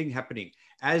gigantic thing happening,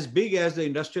 as big as the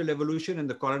Industrial Revolution and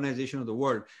the colonization of the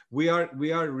world. We are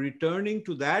returning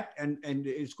to that, and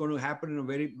it's going to happen in a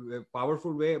very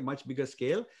powerful way, a much bigger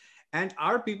scale. And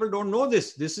our people don't know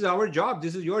this. This is our job.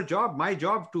 This is your job, my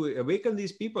job, to awaken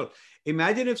these people.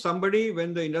 Imagine if somebody,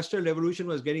 when the Industrial Revolution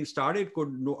was getting started,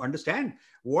 could understand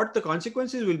what the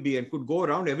consequences will be and could go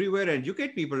around everywhere and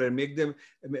educate people and make them.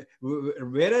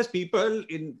 Whereas people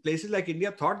in places like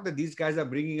India thought that these guys are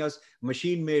bringing us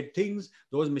machine-made things.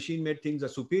 Those machine-made things are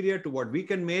superior to what we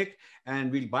can make,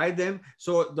 and we'll buy them.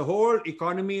 So the whole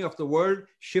economy of the world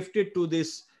shifted to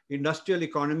this industrial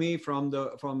economy from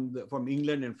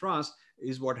England and France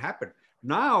is what happened.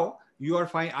 Now you are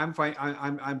fine.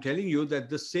 I'm telling you that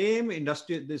the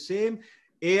same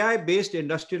AI-based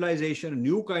industrialization,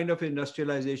 new kind of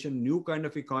industrialization, new kind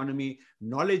of economy,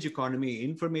 knowledge economy,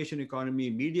 information economy,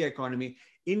 media economy,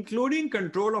 including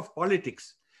control of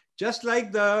politics, just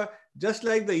like the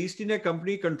East India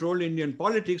Company controlled Indian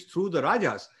politics through the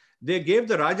Rajas. They gave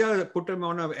the Raja, put him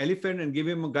on an elephant and give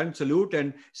him a gun salute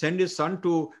and send his son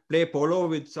to play polo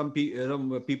with some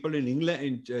people in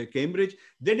England, in Cambridge.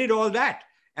 They did all that.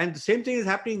 And the same thing is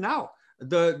happening now.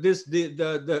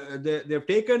 They've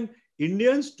taken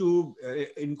Indians to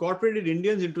incorporated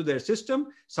Indians into their system.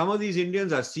 Some of these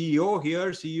Indians are CEO here,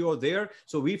 CEO there.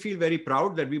 So we feel very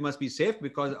proud that we must be safe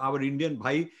because our Indian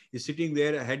bhai is sitting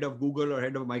there, head of Google or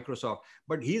head of Microsoft.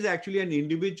 But he's actually an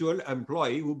individual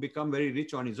employee who become very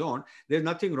rich on his own. There's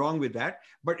nothing wrong with that.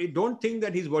 But don't think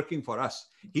that he's working for us.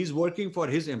 He's working for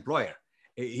his employer.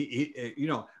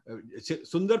 Sundar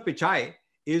Pichai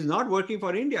is not working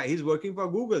for India. He's working for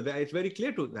Google. It's very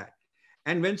clear to that.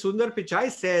 And when Sundar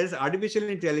Pichai says artificial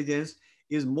intelligence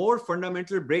is more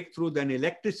fundamental breakthrough than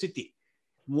electricity,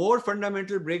 more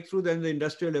fundamental breakthrough than the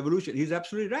industrial revolution, he's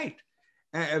absolutely right.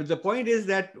 The point is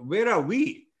that where are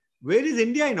we? Where is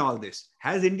India in all this?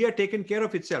 Has India taken care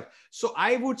of itself? So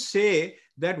I would say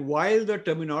that while the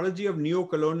terminology of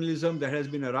neo-colonialism that has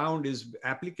been around is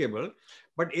applicable,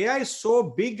 but AI is so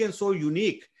big and so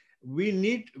unique. We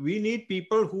need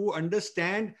people who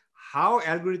understand how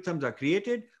algorithms are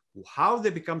created, how they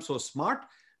become so smart,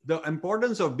 the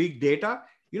importance of big data.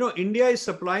 India is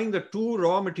supplying the 2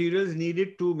 raw materials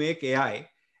needed to make AI,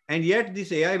 and yet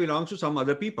this AI belongs to some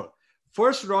other people.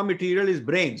 First raw material is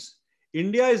brains.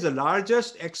 India is the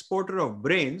largest exporter of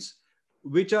brains,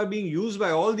 which are being used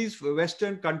by all these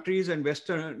Western countries and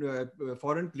Western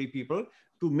foreign people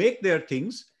to make their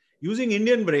things using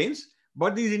Indian brains,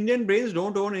 but these Indian brains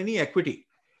don't own any equity.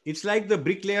 It's like the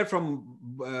bricklayer from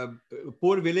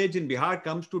poor village in Bihar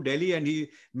comes to Delhi and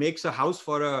he makes a house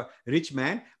for a rich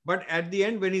man. But at the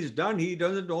end, when he's done, he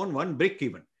doesn't own one brick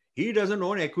even. He doesn't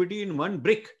own equity in one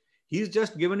brick. He's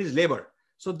just given his labor.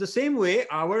 So the same way,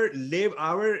 our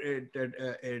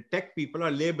tech people are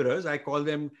laborers. I call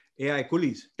them AI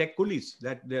coolies, tech coolies,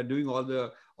 that they're doing all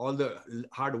the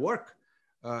hard work,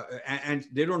 and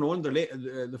they don't own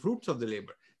the fruits of the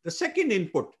labor. The second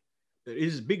input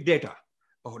is big data.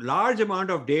 A large amount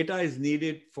of data is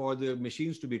needed for the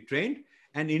machines to be trained.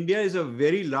 And India is a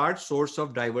very large source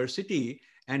of diversity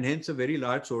and hence a very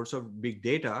large source of big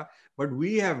data. But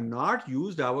we have not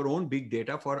used our own big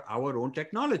data for our own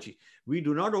technology. We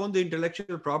do not own the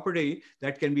intellectual property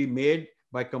that can be made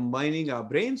by combining our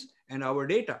brains and our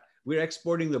data. We're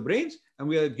exporting the brains and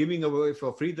we are giving away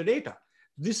for free the data.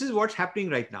 This is what's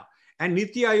happening right now. And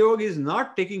Niti Aayog is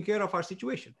not taking care of our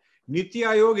situation. Niti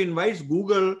Aayog invites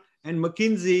Google and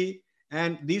McKinsey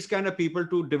and these kind of people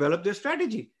to develop their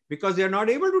strategy because they're not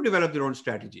able to develop their own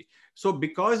strategy. So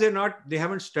because they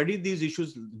haven't studied these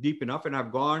issues deep enough, and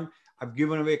I've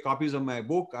given away copies of my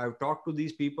book. I've talked to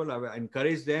these people. I've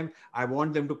encouraged them. I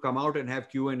want them to come out and have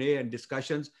Q&A and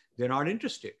discussions. They're not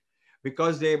interested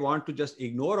because they want to just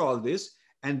ignore all this.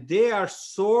 And they are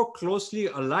so closely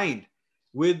aligned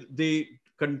with the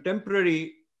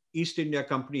contemporary East India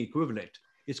Company equivalent.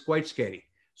 It's quite scary.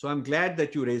 So I'm glad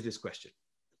that you raised this question.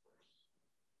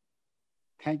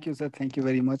 Thank you, sir. Thank you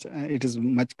very much. It is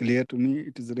much clear to me.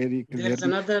 It is very clear. There's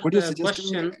another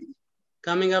question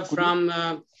coming up from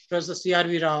Professor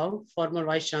C.R.V. Rao, former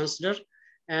Vice Chancellor.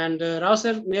 And Rao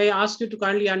sir, may I ask you to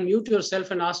kindly unmute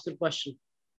yourself and ask your question?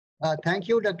 Thank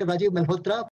you, Dr. Rajiv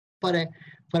Malhotra,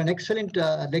 for an excellent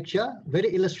lecture,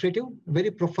 very illustrative, very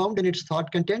profound in its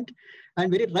thought content,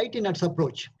 and very right in its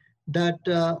approach that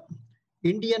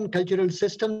Indian cultural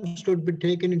systems should be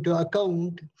taken into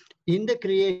account in the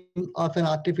creation of an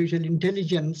artificial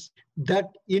intelligence that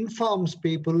informs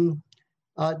people,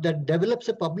 that develops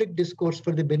a public discourse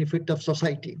for the benefit of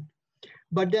society.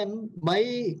 But then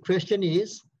my question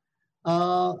is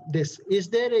this: is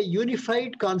there a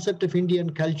unified concept of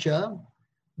Indian culture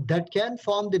that can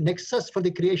form the nexus for the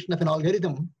creation of an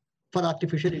algorithm for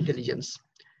artificial intelligence?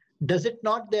 Does it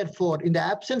not, therefore, in the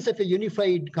absence of a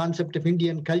unified concept of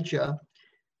Indian culture,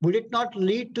 would it not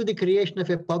lead to the creation of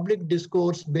a public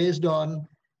discourse based on,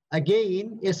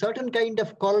 again, a certain kind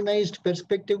of colonized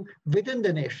perspective within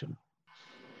the nation?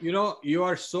 You know, you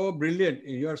are so brilliant.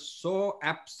 You are so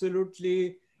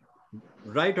absolutely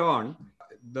right on.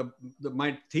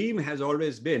 My theme has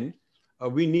always been,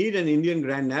 we need an Indian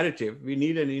grand narrative. We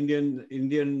need an Indian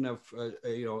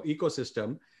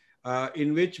ecosystem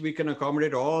in which we can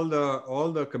accommodate all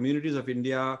the communities of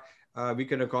India. We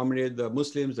can accommodate the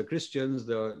Muslims, the Christians,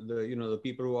 the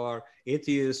people who are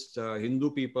atheists, Hindu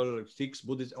people, Sikhs,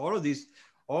 Buddhists, all of these,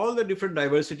 all the different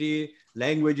diversity,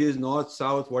 languages, North,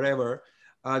 South, whatever.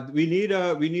 We need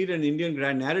an Indian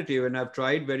grand narrative, and I've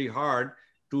tried very hard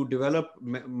to develop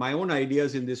my own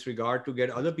ideas in this regard, to get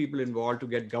other people involved, to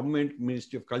get government,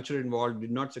 Ministry of Culture involved,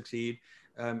 did not succeed.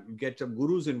 Get some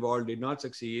gurus involved, did not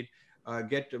succeed.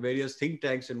 Get various think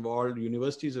tanks involved,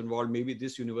 universities involved. Maybe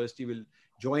this university will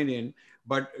join in,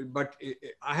 but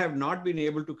I have not been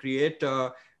able to create.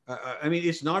 I mean,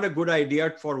 it's not a good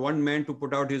idea for one man to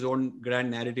put out his own grand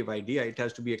narrative idea. It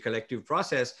has to be a collective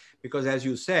process, because, as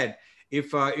you said,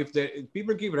 if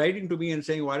people keep writing to me and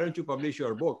saying, why don't you publish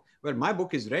your book? Well, my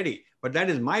book is ready, but that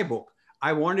is my book.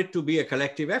 I want it to be a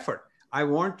collective effort. I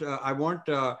want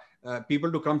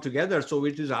people to come together. So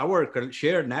it is our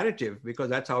shared narrative, because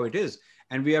that's how it is.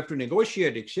 And we have to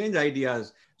negotiate, exchange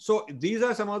ideas. So these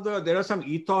are there are some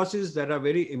ethoses that are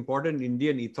very important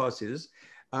Indian ethoses,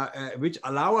 which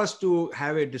allow us to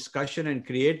have a discussion and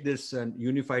create this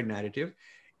unified narrative.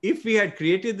 If we had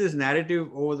created this narrative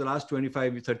over the last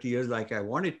 25, 30 years like I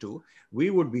wanted to,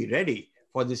 we would be ready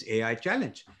for this AI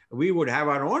challenge. We would have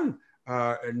our own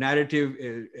narrative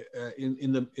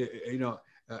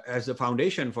as the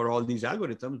foundation for all these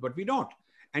algorithms, but we don't.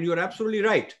 And you're absolutely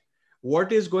right.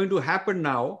 What is going to happen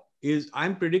now is,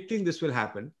 I'm predicting this will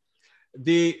happen.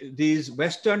 These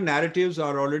Western narratives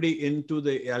are already into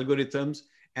the algorithms,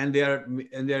 and they're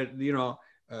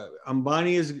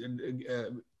Ambani is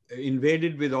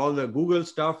invaded with all the Google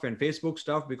stuff and Facebook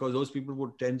stuff, because those people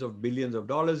put tens of billions of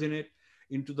dollars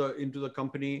into the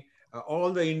company.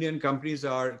 All the Indian companies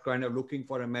are kind of looking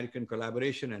for American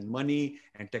collaboration and money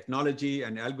and technology,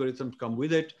 and algorithms come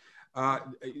with it.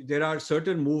 There are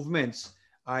certain movements.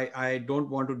 I don't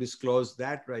want to disclose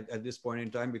that right at this point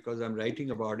in time, because I'm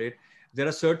writing about it. There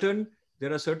are certain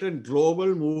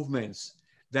global movements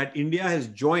that India has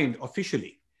joined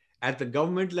officially at the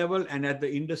government level and at the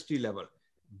industry level.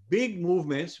 Big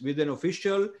movements with an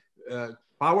official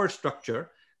power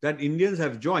structure that Indians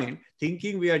have joined,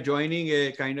 thinking we are joining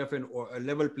a kind of a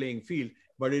level playing field,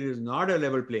 but it is not a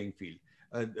level playing field.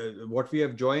 What we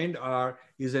have joined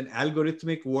is an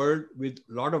algorithmic world with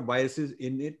a lot of biases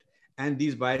in it, and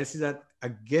these biases are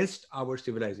against our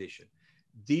civilization.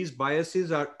 These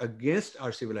biases are against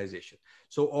our civilization.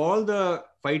 So all the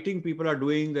fighting people are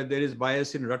doing, that there is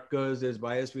bias in Rutgers, there's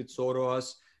bias with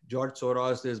George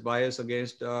Soros, there's bias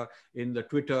against in the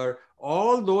Twitter.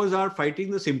 All those are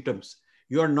fighting the symptoms.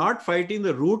 You are not fighting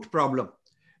the root problem.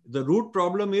 The root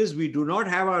problem is, we do not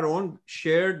have our own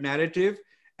shared narrative,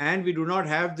 and we do not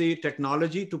have the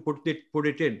technology to put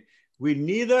it in. We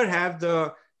neither have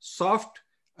the soft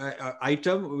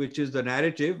item, which is the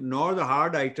narrative, nor the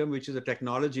hard item, which is the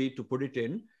technology to put it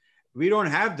in. We don't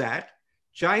have that.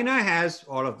 China has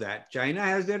all of that. China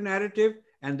has their narrative,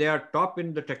 and they are top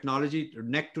in the technology,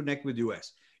 neck to neck with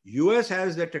US. US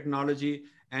has their technology,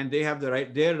 and they have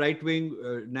their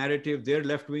right-wing narrative, their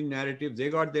left-wing narrative. They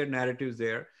got their narratives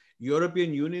there.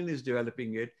 European Union is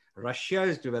developing it. Russia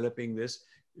is developing this.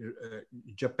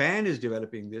 Japan is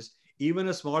developing this. Even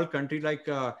a small country like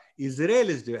Israel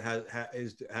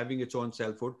is having its own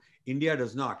self-hood. India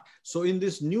does not. So in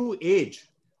this new age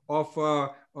of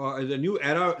the new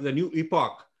era, the new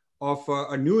epoch of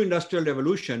a new industrial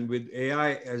revolution with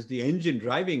AI as the engine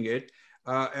driving it,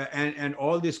 and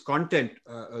all this content,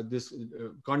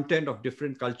 content of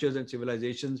different cultures and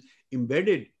civilizations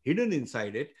embedded, hidden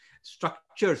inside it,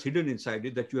 structures hidden inside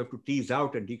it that you have to tease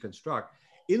out and deconstruct.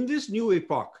 In this new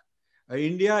epoch,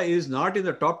 India is not in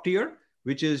the top tier,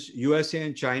 which is USA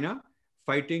and China,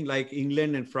 fighting like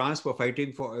England and France were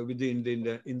fighting for in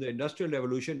the industrial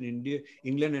revolution.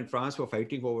 England and France were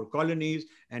fighting over colonies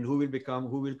and who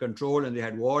will control, and they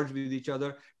had wars with each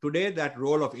other. Today, that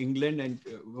role of England and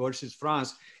versus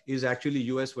France is actually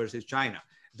US versus China.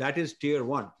 That is tier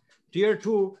one. Tier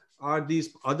two are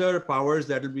these other powers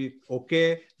that will be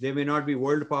okay. They may not be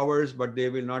world powers, but they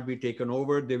will not be taken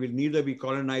over. They will neither be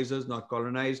colonizers nor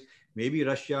colonized. Maybe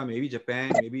Russia, maybe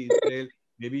Japan, maybe Israel,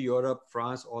 maybe Europe,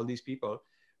 France, all these people.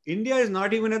 India is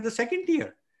not even at the second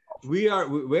tier.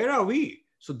 Where are we?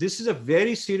 So this is a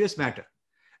very serious matter.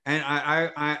 And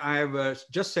I have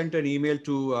just sent an email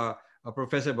to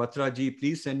Professor Batra ji,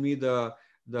 please send me the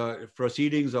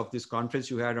proceedings of this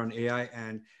conference you had on AI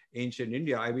and ancient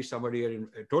India. I wish somebody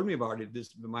had told me about it.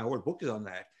 My whole book is on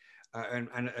that.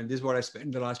 And this is what I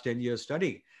spent the last 10 years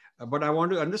studying. But I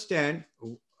want to understand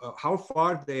how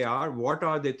far they are, what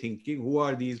are they thinking, who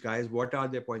are these guys, what are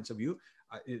their points of view.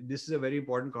 This is a very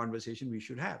important conversation we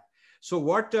should have. So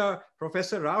what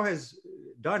Professor Rao has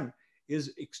done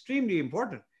is extremely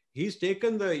important. He's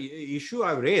taken the issue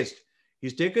I've raised,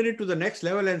 he's taken it to the next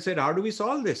level and said, how do we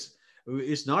solve this?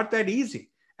 It's not that easy.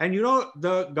 And you know,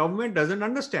 the government doesn't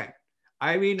understand.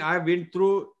 I mean, I've been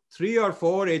through 3 or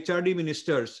 4 HRD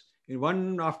ministers,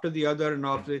 one after the other,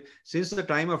 and since the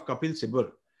time of Kapil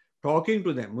Sibal, talking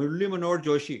to them, Murli Manohar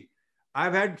Joshi.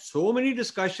 I've had so many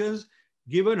discussions,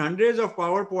 given hundreds of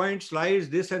PowerPoint slides,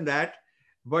 this and that.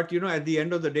 But, you know, at the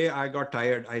end of the day, I got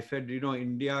tired. I said, you know,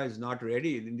 India is not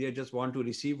ready. India just want to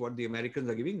receive what the Americans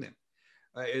are giving them.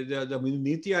 The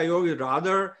Niti Aayog is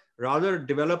rather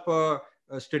develop a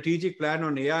strategic plan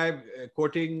on AI,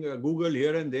 quoting Google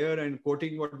here and there and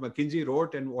quoting what McKinsey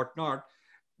wrote and whatnot.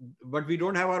 But we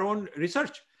don't have our own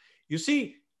research. You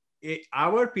see,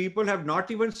 our people have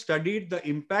not even studied the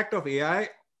impact of AI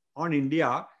on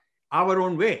India our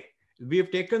own way. We have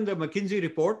taken the McKinsey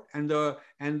report and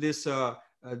this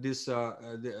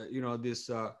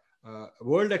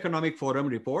World Economic Forum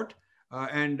report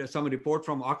and some report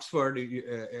from Oxford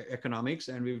economics,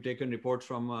 and we've taken reports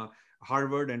from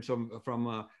Harvard and some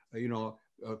from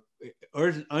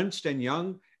Ernst and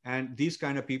Young and these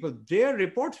kind of people. Their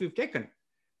reports we've taken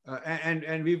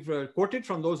and we've quoted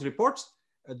from those reports.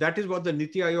 That is what the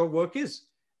Niti Aayog work is.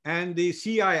 And the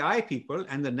CII people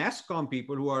and the NASSCOM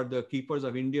people, who are the keepers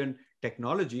of Indian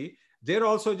technology, they're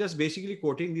also just basically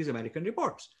quoting these American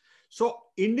reports. So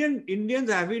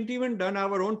Indians haven't even done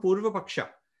our own Purva Paksha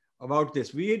about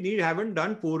this. We haven't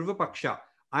done Purva Paksha.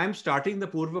 I'm starting the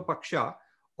Purva Paksha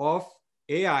of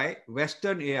AI,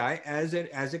 Western AI, as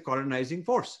a colonizing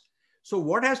force. So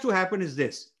what has to happen is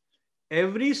this.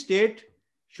 Every state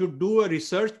should do a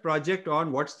research project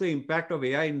on what's the impact of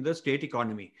AI in the state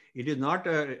economy. It is not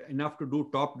enough to do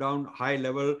top-down,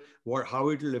 high-level, how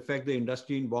it will affect the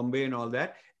industry in Bombay and all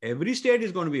that. Every state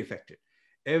is going to be affected.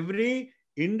 Every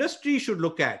industry should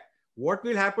look at what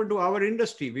will happen to our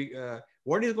industry.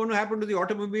 What is going to happen to the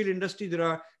automobile industry? There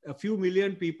are a few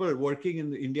million people working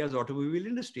in India's automobile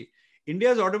industry.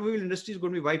 India's automobile industry is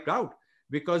going to be wiped out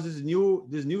because this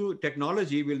new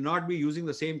technology will not be using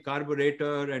the same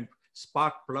carburetor and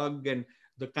spark plug, and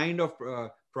the kind of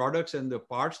products and the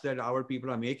parts that our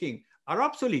people are making are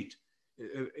obsolete.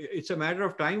 It's a matter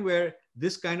of time where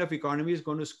this kind of economy is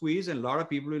going to squeeze and a lot of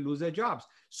people will lose their jobs.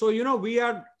 So, you know, we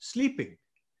are sleeping.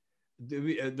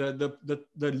 The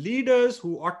leaders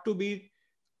who ought to be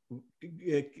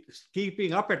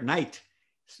keeping up at night,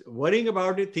 worrying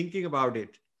about it, thinking about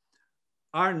it,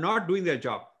 are not doing their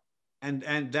job.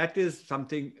 And that is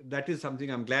something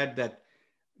I'm glad that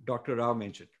Dr. Rao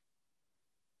mentioned.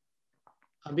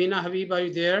 Abina Habib, are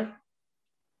you there?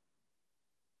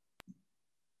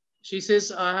 She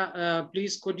says,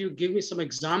 please, could you give me some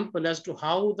example as to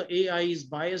how the AI is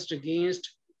biased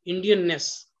against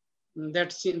Indianness?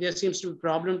 There seems to be a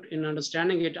problem in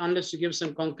understanding it unless you give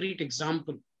some concrete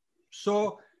example.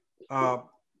 So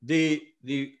the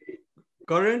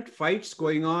current fights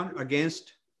going on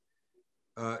against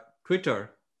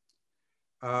Twitter,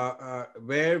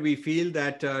 where we feel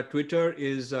that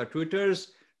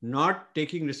Twitter's not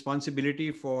taking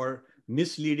responsibility for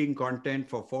misleading content,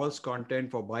 for false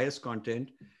content, for biased content.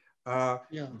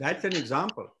 That's an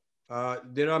example.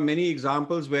 There are many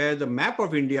examples where the map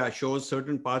of India shows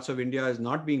certain parts of India as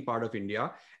not being part of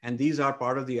India, and these are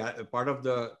part of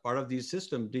these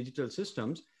systems, digital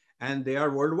systems, and they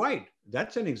are worldwide.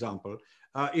 That's an example.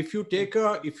 If you take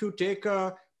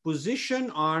a position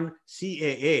on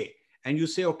CAA and you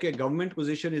say, okay, government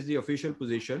position is the official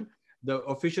position. The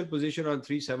official position on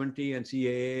 370 and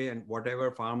CAA and whatever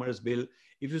farmers bill,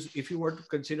 if you were to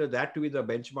consider that to be the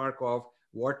benchmark of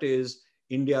what is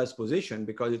India's position,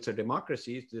 because it's a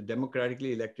democracy, it's a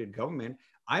democratically elected government,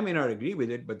 I may not agree with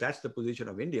it, but that's the position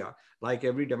of India. Like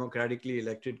every democratically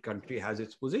elected country has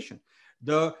its position.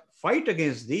 The fight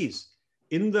against these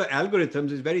in the algorithms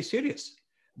is very serious.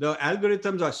 The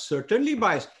algorithms are certainly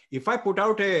biased. If I put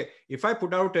out a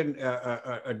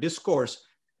discourse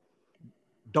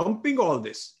dumping all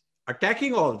this,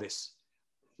 attacking all this,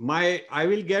 I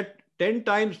will get 10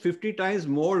 times, 50 times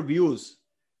more views.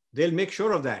 They'll make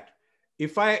sure of that.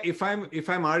 If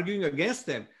I'm arguing against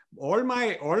them, all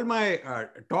my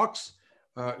talks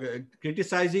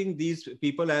criticizing these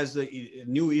people as the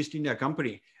new East India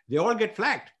Company, they all get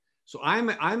flagged. So I'm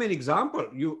an example.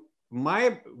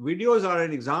 my videos are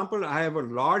an example. I have a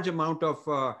large amount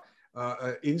of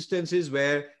instances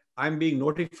where I'm being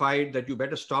notified that you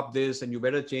better stop this and you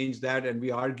better change that. And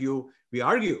we argue.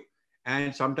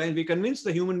 And sometimes we convince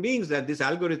the human beings that this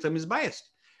algorithm is biased.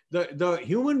 The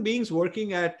human beings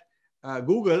working at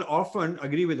Google often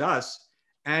agree with us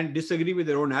and disagree with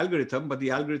their own algorithm, but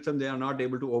the algorithm they are not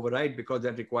able to override because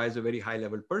that requires a very high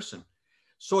level person.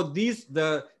 So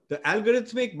the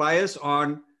algorithmic bias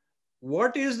on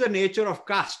what is the nature of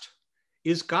caste?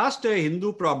 Is caste a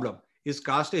Hindu problem? Is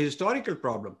caste a historical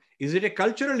problem? Is it a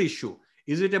cultural issue?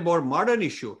 Is it a more modern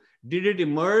issue? Did it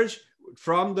emerge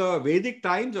from the Vedic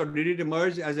times or did it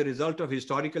emerge as a result of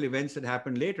historical events that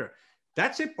happened later?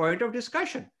 That's a point of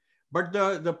discussion. But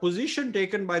the position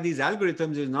taken by these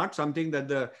algorithms is not something that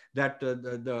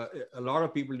a lot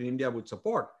of people in India would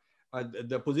support.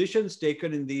 The positions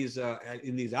taken in these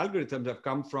algorithms have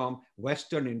come from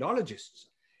Western Indologists.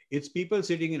 It's people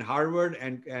sitting in Harvard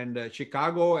and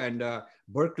Chicago and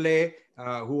Berkeley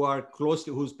who are close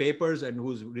to whose papers and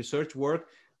whose research work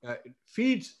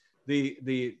feeds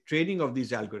the training of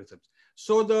these algorithms.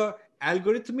 So the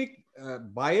algorithmic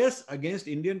bias against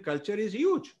Indian culture is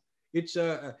huge. It's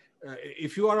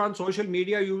if you are on social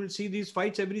media, you will see these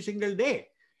fights every single day.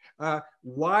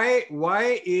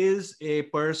 Why is a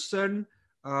person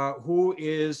who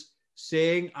is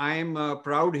saying I'm a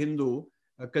proud Hindu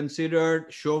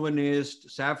considered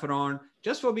chauvinist, saffron,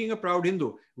 just for being a proud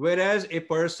Hindu? Whereas a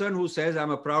person who says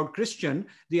I'm a proud Christian,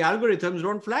 the algorithms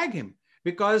don't flag him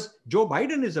because Joe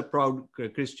Biden is a proud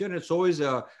Christian and so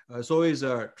is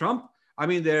Trump. I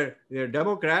mean, they're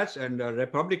Democrats and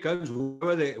Republicans,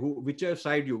 whichever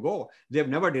side you go, they've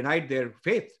never denied their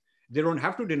faith. They don't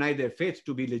have to deny their faith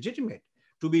to be legitimate.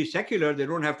 To be secular, they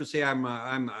don't have to say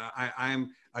I'm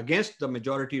against the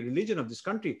majority religion of this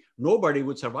country. Nobody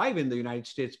would survive in the United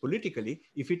States politically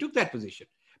if he took that position.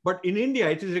 But in India,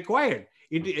 it is required.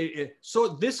 So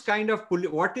this kind of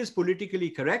what is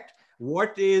politically correct,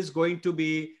 what is going to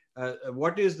be,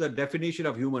 what is the definition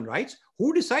of human rights?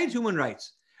 Who decides human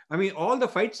rights? I mean, all the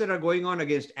fights that are going on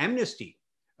against amnesty,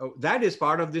 that is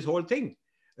part of this whole thing.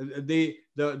 The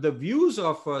views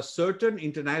of certain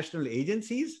international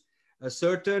agencies,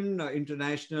 certain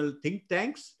international think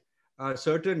tanks,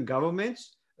 certain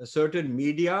governments, certain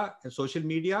media and social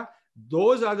media,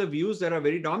 those are the views that are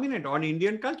very dominant on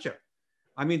Indian culture.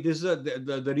 I mean, this is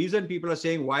the reason people are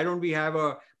saying, why don't we have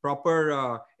a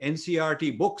proper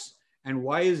NCERT books? And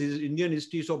why is Indian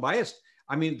history so biased?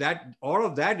 I mean, all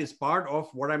of that is part of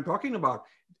what I'm talking about.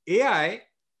 AI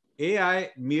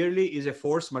merely is a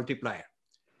force multiplier.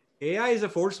 AI is a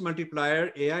force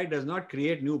multiplier. AI does not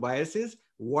create new biases.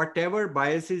 Whatever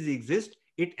biases exist,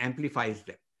 it amplifies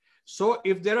them. So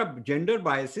if there are gender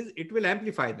biases, it will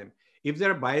amplify them. If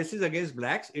there are biases against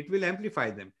blacks, it will amplify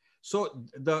them. So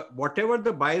whatever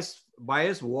the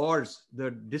bias wars,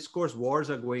 the discourse wars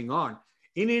are going on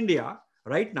in India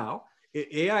right now,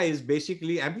 AI is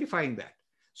basically amplifying that.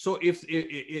 So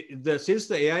since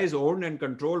the AI is owned and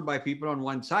controlled by people on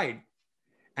one side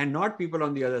and not people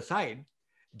on the other side,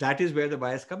 that is where the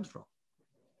bias comes from.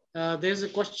 There's a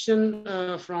question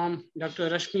from Dr.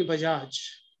 Rashmi Bajaj.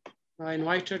 I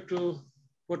invite her to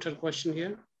put her question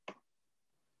here.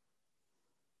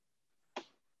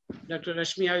 Dr.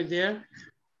 Rashmi, are you there?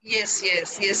 Yes.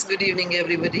 Good evening,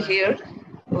 everybody here.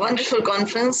 Wonderful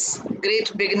conference,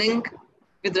 great beginning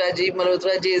with Rajiv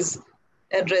Malhotra's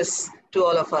address to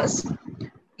all of us.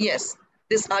 Yes,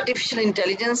 this artificial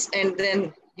intelligence and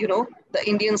then, the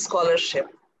Indian scholarship.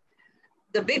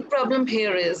 The big problem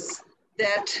here is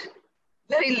that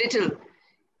very little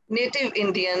native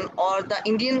Indian or the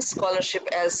Indian scholarship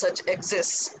as such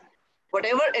exists.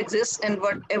 Whatever exists and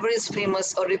whatever is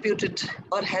famous or reputed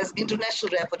or has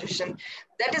international reputation,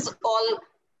 that is all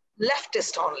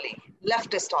leftist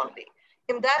only.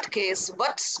 In that case,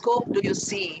 what scope do you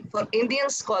see for Indian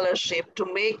scholarship to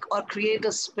make or create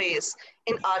a space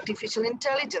in artificial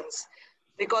intelligence?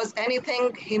 Because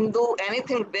anything Hindu,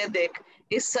 anything Vedic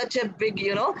is such a big,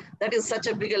 that is such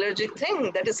a big allergic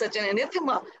thing, that is such an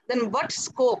anathema, then what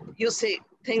scope you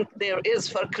think there is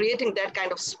for creating that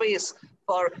kind of space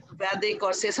for Vedic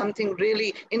or say something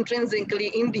really intrinsically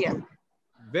Indian?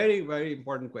 Very, very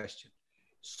important question.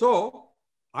 So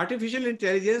artificial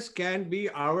intelligence can be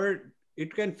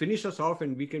it can finish us off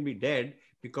and we can be dead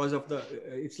because of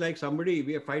it's like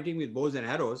we are fighting with bows and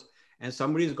arrows and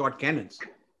somebody's got cannons.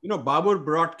 Babur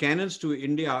brought cannons to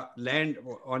India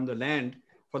on the land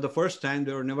for the first time.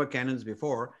 There were never cannons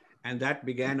before. And that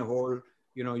began a whole,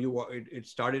 it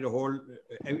started a whole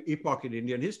epoch in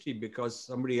Indian history because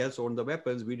somebody else owned the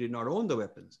weapons. We did not own the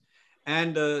weapons.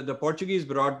 And the Portuguese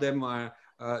brought them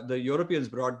the Europeans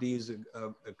brought these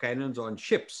cannons on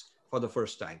ships for the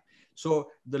first time.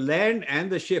 So the land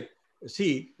and the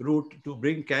sea route to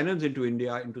bring cannons into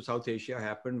India, into South Asia,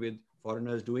 happened with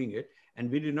foreigners doing it. And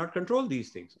we did not control these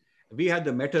things. We had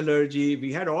the metallurgy,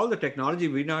 we had all the technology,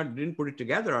 we didn't put it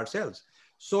together ourselves.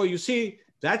 So you see,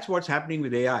 that's what's happening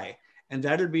with AI. And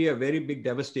that'll be a very big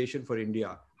devastation for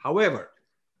India. However,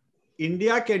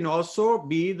 India can also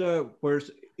be the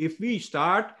person, if we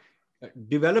start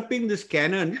developing this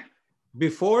cannon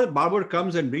before Babur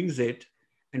comes and brings it,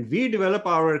 and we develop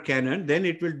our cannon, then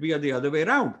it will be the other way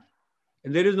around.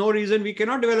 And there is no reason we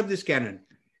cannot develop this cannon.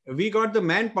 We got the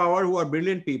manpower who are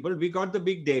brilliant people. We got the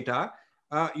big data.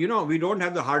 We don't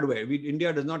have the hardware.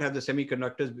 India does not have the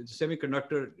semiconductors. The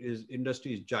semiconductor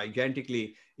industry is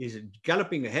gigantically, is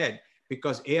galloping ahead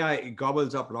because AI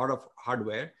gobbles up a lot of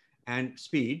hardware and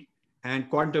speed and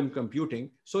quantum computing.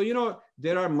 So,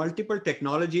 there are multiple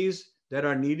technologies that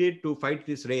are needed to fight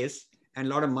this race, and a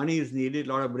lot of money is needed, a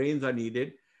lot of brains are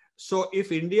needed. So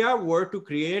if India were to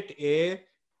create a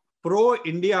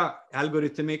pro-India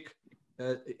algorithmic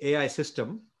AI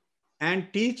system and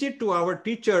teach it to our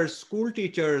teachers, school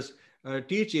teachers,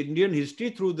 teach Indian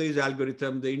history through these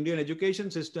algorithms, the Indian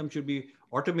education system should be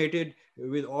automated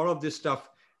with all of this stuff.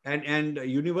 And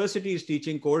universities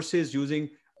teaching courses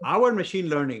using our machine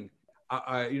learning,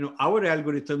 our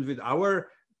algorithms with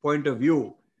our point of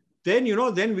view, then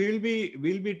we'll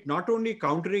be not only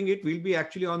countering it, we'll be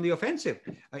actually on the offensive.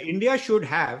 India should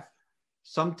have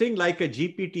something like a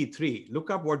GPT-3. Look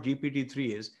up what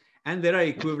GPT-3 is. And there are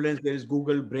equivalents. There's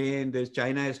Google Brain. There's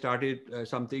China has started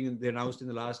something they announced in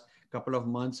the last couple of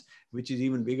months, which is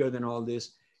even bigger than all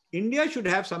this. India should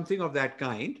have something of that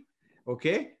kind,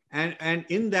 okay? And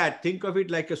in that, think of it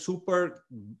like a super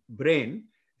brain,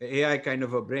 AI kind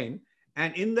of a brain.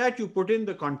 And in that, you put in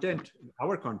the content,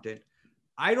 our content.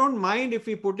 I don't mind if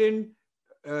we put in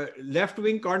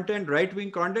left-wing content,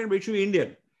 right-wing content, which should be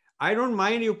Indian. I don't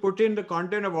mind you put in the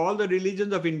content of all the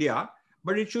religions of India,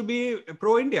 but it should be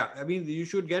pro-India. I mean, you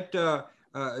should get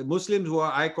Muslims who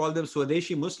are, I call them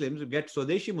Swadeshi Muslims, you get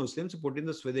Swadeshi Muslims, put in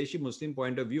the Swadeshi Muslim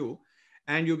point of view,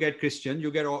 and you get Christians, you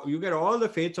get all the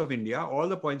faiths of India, all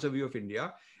the points of view of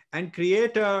India, and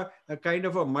create a kind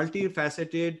of a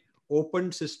multifaceted,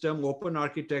 open system, open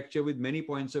architecture with many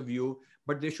points of view,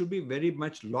 but they should be very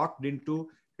much locked into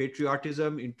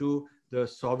patriotism, into the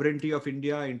sovereignty of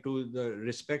India, into the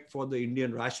respect for the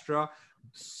Indian Rashtra.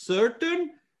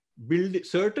 Certain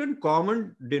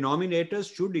common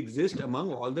denominators should exist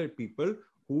among all the people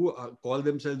who call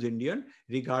themselves Indian,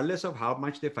 regardless of how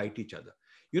much they fight each other.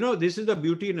 This is the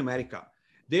beauty in America.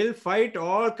 They'll fight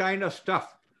all kind of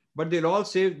stuff, but they'll all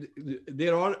say,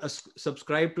 they're all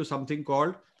subscribe to something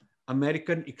called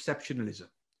American exceptionalism.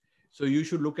 So you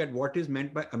should look at what is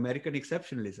meant by American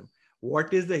exceptionalism.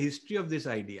 What is the history of this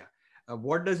idea?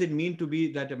 What does it mean to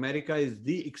be that America is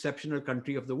the exceptional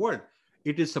country of the world?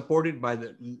 It is supported by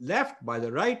the left, by the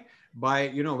right, by,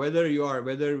 whether you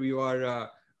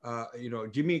are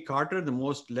Jimmy Carter, the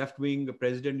most left-wing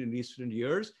president in recent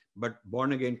years, but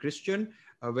born again Christian,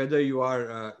 whether you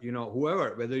are,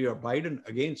 whoever, whether you are Biden,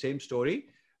 again, same story,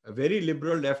 a very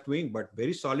liberal left-wing, but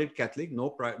very solid Catholic,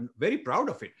 very proud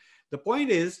of it. The point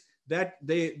is that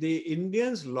the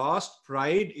Indians lost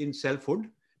pride in selfhood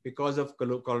because of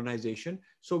colonization.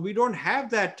 So we don't have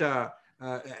that,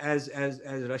 as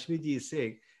Rashmiji is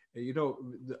saying,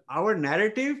 our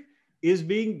narrative is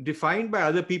being defined by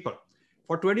other people.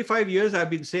 For 25 years, I've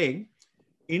been saying,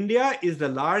 India is the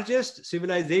largest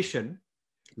civilization,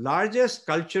 largest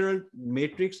cultural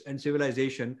matrix and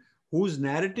civilization whose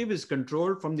narrative is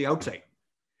controlled from the outside.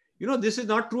 This is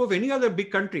not true of any other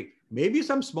big country. Maybe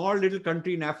some small little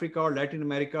country in Africa or Latin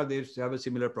America, they have a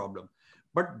similar problem.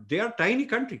 But they are a tiny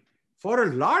country. For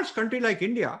a large country like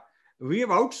India, we've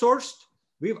outsourced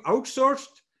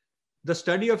the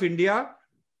study of India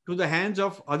to the hands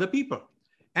of other people.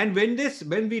 And when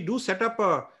we do set up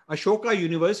a Ashoka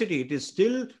University, it is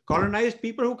still colonized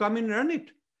people who come and run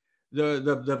it.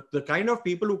 The kind of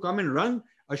people who come and run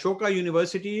Ashoka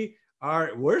University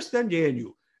are worse than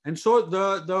JNU. And so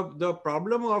the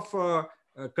problem of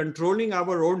controlling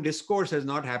our own discourse has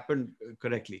not happened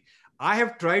correctly. I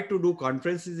have tried to do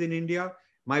conferences in India.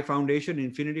 My foundation,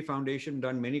 Infinity Foundation,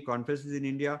 done many conferences in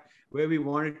India where we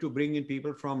wanted to bring in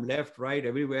people from left, right,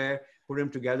 everywhere, put them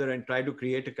together and try to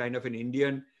create a kind of an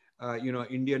Indian,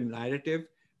 Indian narrative.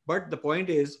 But the point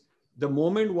is, the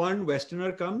moment one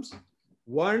Westerner comes,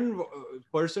 one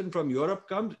person from Europe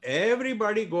comes,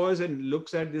 everybody goes and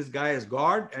looks at this guy as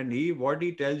God, and what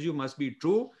he tells you must be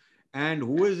true. And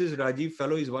who is this Rajiv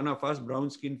fellow? He's one of us,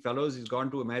 brown-skinned fellows. He's gone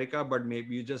to America, but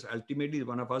maybe just ultimately is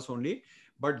one of us only.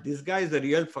 But this guy is the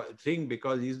real thing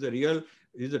because he's the real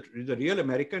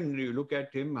American. You look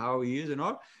at him, how he is and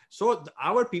all. So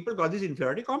our people got this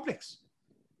inferiority complex.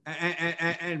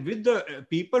 And with the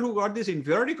people who got this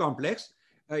inferiority complex,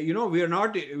 we are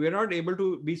not able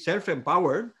to be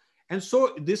self-empowered. And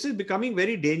so this is becoming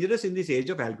very dangerous in this age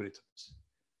of algorithms.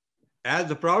 As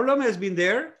the problem has been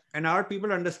there and our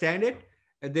people understand it,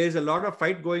 there's a lot of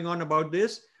fight going on about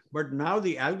this, but now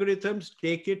the algorithms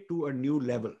take it to a new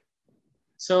level.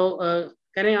 So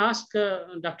can I ask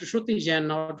Dr. Shruti Jain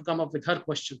now to come up with her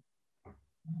question?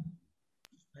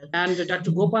 And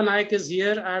Dr. Gopal Naik is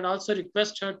here. I'd also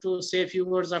request her to say a few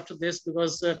words after this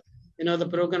because, the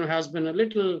program has been a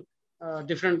little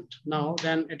different now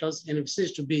than it was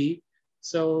envisaged to be.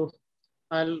 So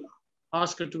I'll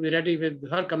ask her to be ready with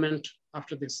her comment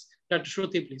after this. Dr.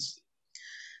 Shruti, please.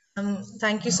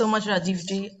 Thank you so much, Rajiv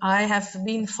ji. I have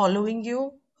been following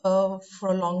you for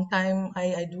a long time.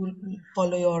 I do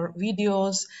follow your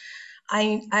videos.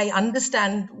 I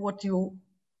understand what your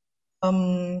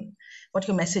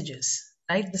message is,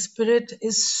 right? The spirit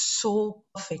is so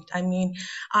perfect. I mean,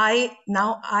 I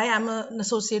am an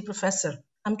associate professor.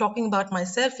 I'm talking about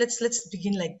myself. Let's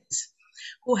begin like this.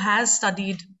 Who has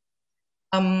studied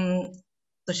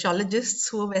sociologists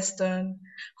who are Western,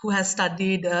 who has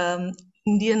studied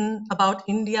about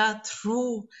India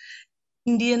through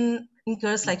Indian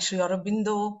thinkers like Sri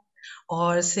Aurobindo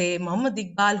or say Muhammad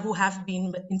Iqbal, who have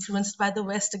been influenced by the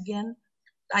West again.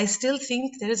 I still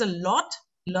think there is a lot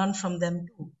to learn from them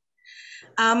too.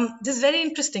 This is very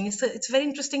interesting. It's a very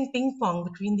interesting ping pong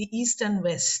between the East and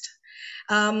West.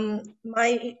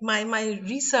 My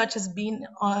research has been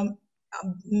on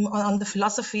the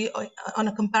philosophy, on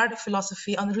a comparative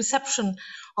philosophy, on the reception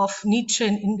of Nietzsche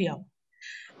in India.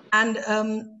 And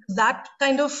that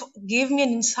kind of gave me an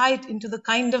insight into the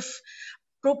kind of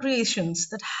appropriations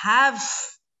that have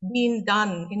been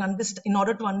done in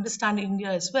order to understand India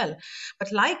as well.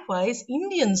 But likewise,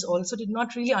 Indians also did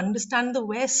not really understand the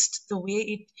West the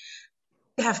way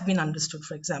it have been understood,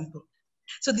 for example.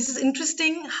 So this is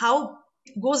interesting how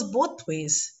it goes both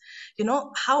ways.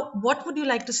 What would you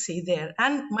like to say there?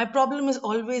 And my problem is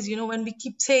always, when we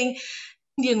keep saying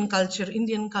Indian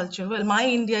culture, well, my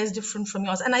India is different from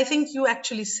yours. And I think you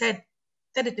actually said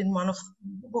it in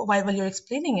while you're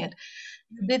explaining it.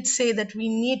 You did say that we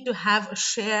need to have a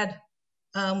shared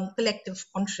collective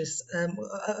conscious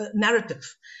narrative.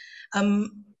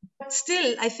 But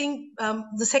still, I think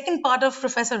the second part of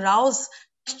Professor Rao's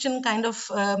question kind of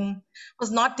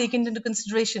was not taken into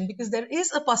consideration because there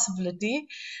is a possibility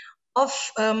of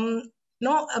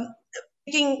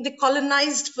taking the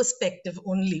colonized perspective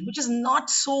only, which is not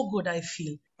so good, I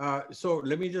feel. So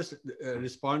let me just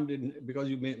respond because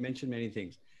you mentioned many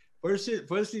things.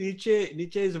 Firstly,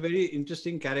 Nietzsche is a very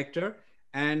interesting character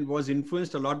and was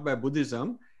influenced a lot by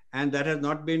Buddhism, and that has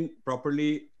not been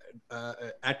properly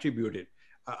attributed.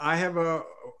 I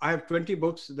have 20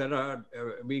 books that are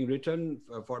being written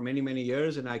for many, many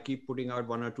years, and I keep putting out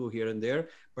one or two here and there,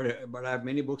 but I have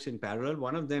many books in parallel.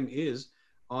 One of them is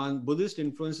on Buddhist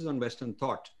influences on Western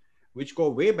thought, which go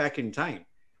way back in time.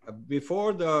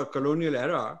 Before the colonial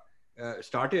era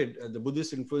started, the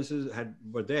Buddhist influences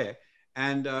were there.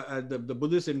 And the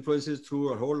Buddhist influences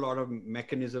through a whole lot of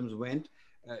mechanisms went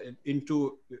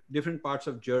into different parts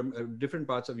of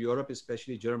Europe,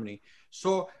 especially Germany.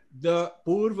 So the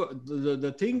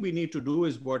thing we need to do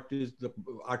is what is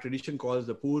our tradition calls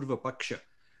the Purva Paksha,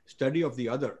 study of the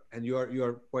other. And you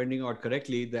are pointing out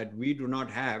correctly that we do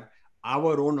not have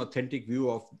our own authentic view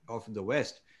of the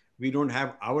West. We don't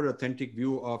have our authentic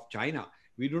view of China.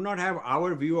 We do not have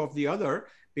our view of the other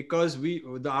because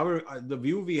the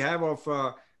view we have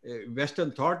of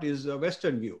Western thought is a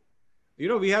Western view.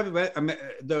 We have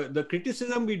the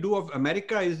criticism we do of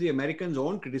America is the Americans'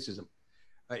 own criticism.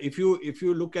 If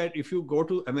you go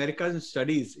to American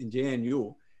studies in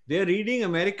JNU, they're reading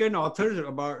American authors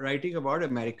writing about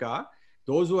America.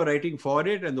 Those who are writing for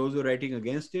it and those who are writing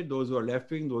against it, those who are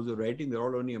left-wing, those who are writing, they're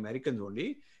all only Americans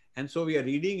only. And so we are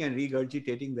reading and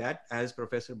regurgitating that, as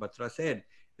Professor Batra said,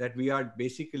 that we are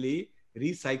basically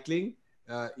recycling,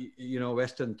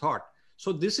 Western thought.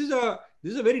 So this is a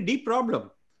very deep problem.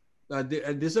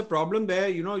 This is a problem where,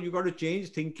 you got to change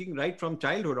thinking right from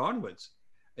childhood onwards.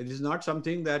 It is not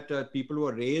something that people who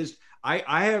are raised.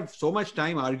 I have so much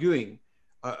time arguing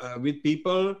with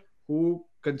people who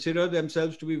consider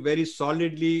themselves to be very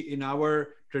solidly in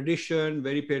our tradition,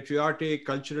 very patriotic,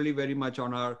 culturally very much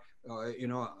on our,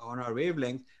 on our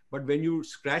wavelength. But when you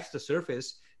scratch the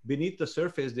surface, beneath the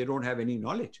surface, they don't have any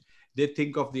knowledge. They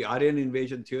think of the Aryan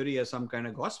invasion theory as some kind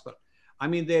of gospel. I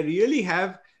mean, they really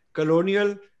have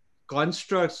colonial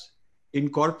constructs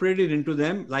incorporated into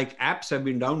them, like apps have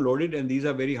been downloaded, and these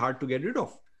are very hard to get rid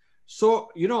of.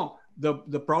 So, you know,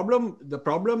 the problem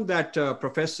that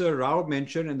Professor Rao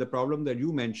mentioned, and the problem that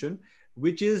you mentioned,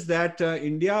 which is that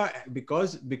India,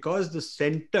 because the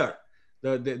center,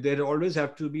 there always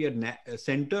have to be a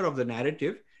center of the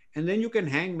narrative, and then you can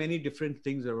hang many different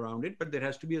things around it, but there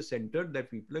has to be a center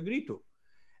that people agree to.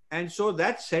 And so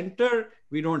that center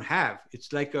we don't have.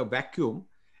 It's like a vacuum.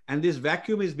 And this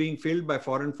vacuum is being filled by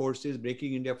foreign forces,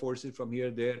 breaking India forces from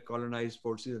here, there, colonized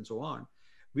forces, and so on.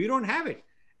 We don't have it.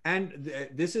 And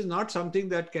this is not something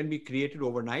that can be created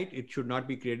overnight. It should not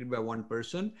be created by one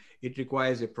person. It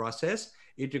requires a process.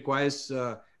 It requires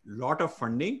a lot of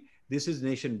funding. This is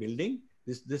nation building.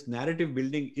 This narrative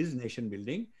building is nation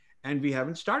building. And we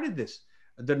haven't started this.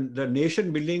 The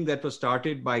nation building that was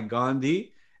started by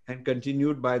Gandhi and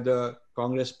continued by the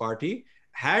Congress Party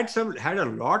had a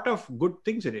lot of good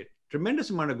things in it, tremendous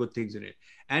amount of good things in it.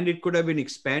 And it could have been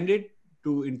expanded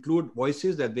to include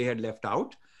voices that they had left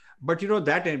out. But, you know,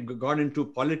 that had gone into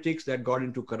politics, that got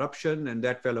into corruption, and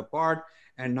that fell apart.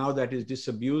 And now that is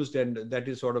disabused, and that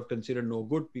is sort of considered no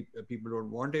good. People don't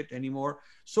want it anymore.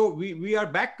 So we are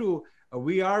back to,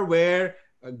 we are where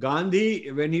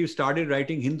Gandhi, when he started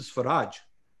writing Hind Swaraj,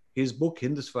 his book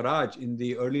Hind Swaraj in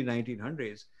the early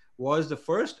 1900s, was the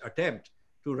first attempt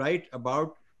to write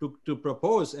about, to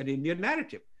propose an Indian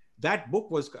narrative. That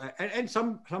book was, and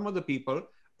some of the people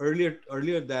earlier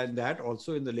than that,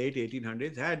 also in the late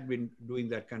 1800s, had been doing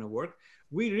that kind of work.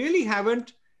 We really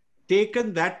haven't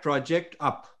taken that project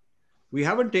up. We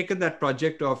haven't taken that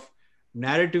project of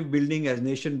narrative building as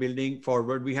nation building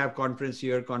forward. We have conference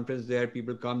here, conference there,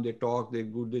 people come, they talk, they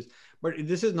do this. But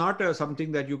this is not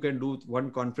something that you can do one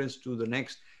conference to the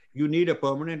next. You need a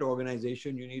permanent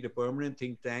organization. You need a permanent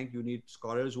think tank. You need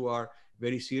scholars who are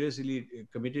very seriously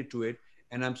committed to it.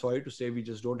 And I'm sorry to say, we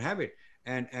just don't have it.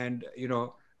 And you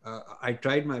know, I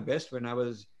tried my best when I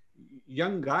was a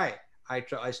young guy. I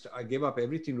gave up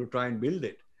everything to try and build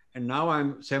it. And now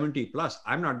I'm 70 plus.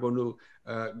 I'm not going to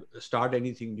start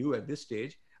anything new at this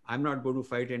stage. I'm not going to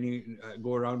fight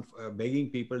go around begging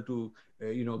people to,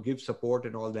 you know, give support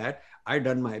and all that. I've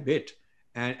done my bit.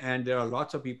 And there are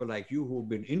lots of people like you who've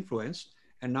been influenced.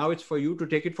 And now it's for you to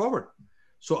take it forward.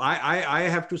 So I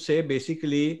have to say,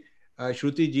 basically,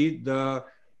 Shruti ji, the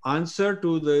answer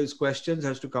to these questions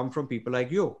has to come from people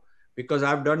like you, because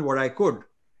I've done what I could.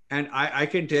 And I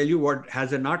can tell you what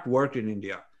has not worked in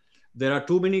India. There are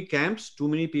too many camps, too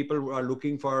many people who are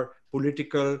looking for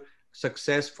political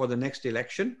success for the next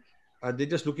election. They're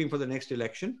just looking for the next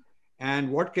election.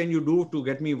 And what can you do to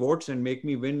get me votes and make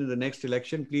me win in the next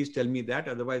election? Please tell me that.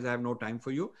 Otherwise, I have no time for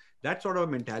you. That sort of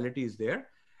mentality is there.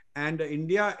 And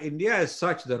India as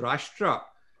such, the Rashtra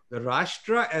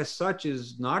as such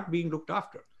is not being looked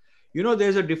after. You know,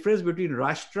 there's a difference between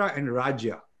Rashtra and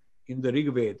Rajya in the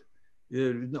Rig Veda,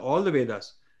 all the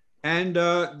Vedas. And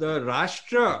the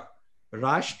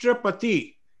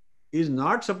Rashtrapati is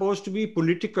not supposed to be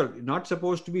political, not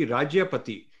supposed to be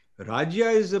Rajyapati.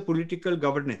 Rajya is a political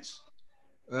governance.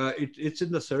 It's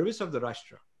in the service of the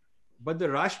Rashtra. But the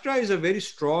Rashtra is a very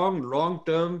strong,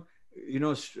 long-term, you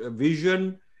know,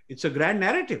 vision. It's a grand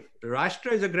narrative. The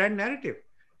Rashtra is a grand narrative.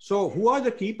 So who are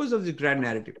the keepers of this grand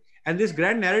narrative? And this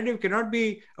grand narrative cannot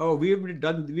be, oh, we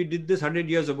did this 100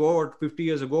 years ago or 50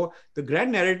 years ago. The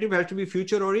grand narrative has to be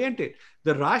future oriented.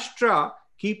 The Rashtra,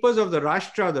 keepers of the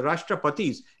Rashtra, the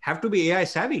Rashtrapatis, have to be AI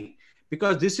savvy,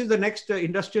 because this is the next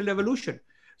industrial revolution.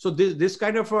 So this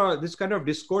kind of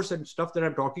discourse and stuff that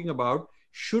I'm talking about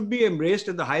should be embraced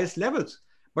at the highest levels.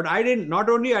 But not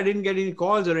only I didn't get any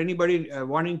calls or anybody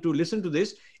wanting to listen to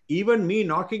this, even me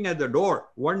knocking at the door,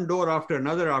 one door after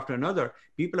another,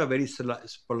 people are very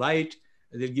polite.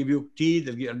 They'll give you tea,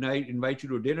 they'll invite you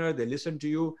to dinner, they listen to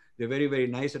you. They're very, very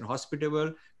nice and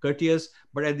hospitable, courteous.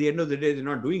 But at the end of the day, they're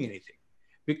not doing anything.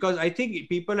 Because I think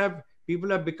people have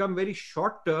become very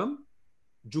short-term,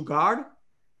 jugaad,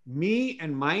 me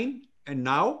and mine and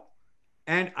now,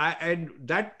 and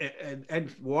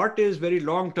what is very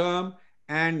long-term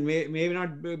and may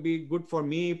not be good for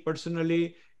me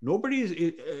personally. Nobody is.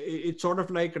 It's sort of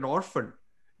like an orphan.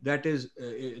 That is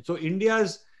so.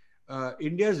 India's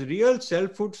real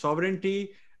selfhood,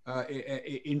 sovereignty,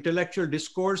 intellectual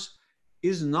discourse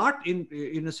is not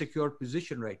in a secure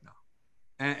position right now,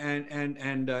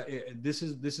 and this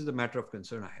is the matter of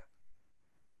concern I have.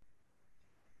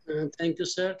 Thank you,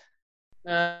 sir.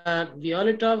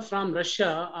 Violeta from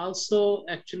Russia also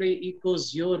actually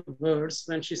echoes your words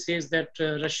when she says that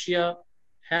Russia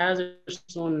has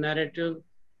its own narrative.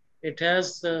 It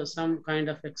has some kind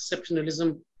of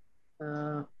exceptionalism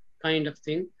kind of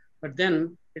thing, but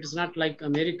then it is not like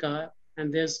America.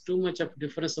 and there's too much of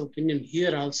difference of opinion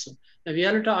here also. Now,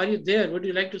 Violeta, are you there? Would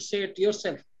you like to say it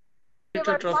yourself?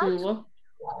 Over?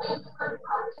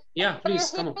 Yeah,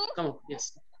 please come up.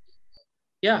 Yes.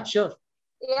 Yeah, sure.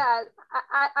 Yeah,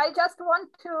 I just want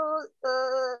to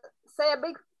say a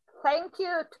big thank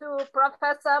you to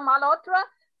Professor Malhotra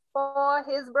for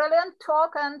his brilliant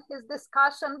talk and his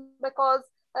discussion, because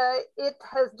it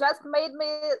has just made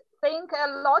me think a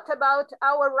lot about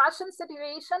our Russian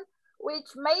situation,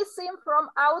 which may seem from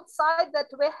outside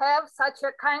that we have such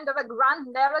a kind of a grand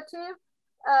narrative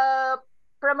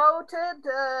promoted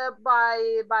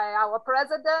by our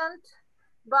president.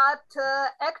 But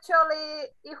actually,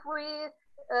 if we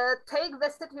take the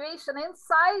situation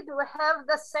inside, we have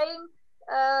the same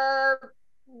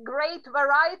great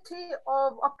variety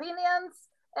of opinions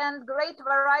and great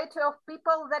variety of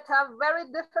people that are very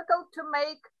difficult to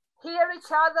make hear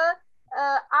each other.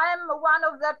 I'm one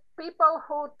of the people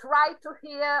who try to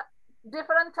hear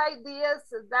different ideas,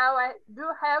 though I do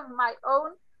have my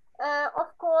own,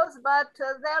 of course, but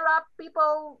there are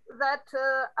people that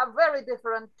are very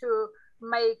different to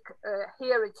make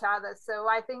hear each other. So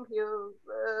I think you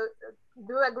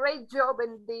do a great job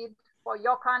indeed for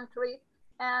your country.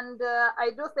 And I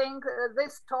do think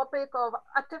this topic of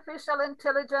artificial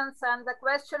intelligence and the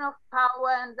question of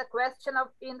power and the question of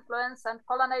influence and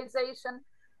colonization,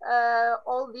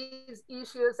 all these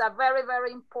issues are very,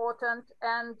 very important.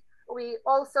 And we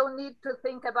also need to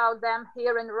think about them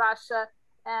here in Russia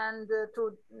and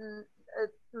to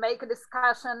make a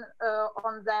discussion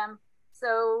on them.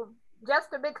 So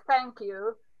just a big thank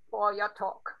you for your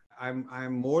talk.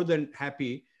 I'm more than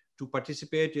happy to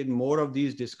participate in more of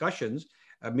these discussions.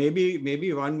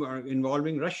 Maybe one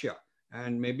involving Russia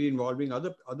and maybe involving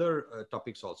other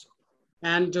topics also.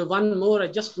 And one more, I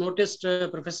just noticed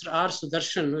Professor R.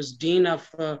 Sudarshan, who is Dean of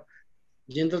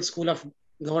Jindal School of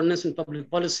Governance and Public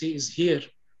Policy, is here.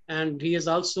 And he has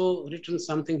also written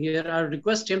something here. I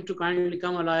request him to kindly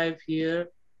come alive here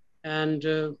and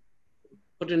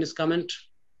put in his comment.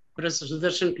 Professor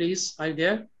Sudarshan, please, are you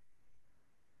there?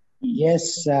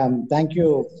 Yes, thank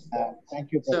you.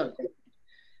 Thank you, Professor.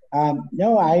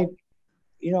 No, I've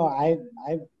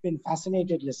been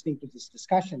fascinated listening to this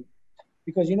discussion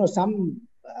because, in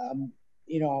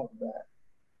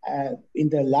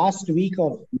the last week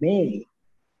of May,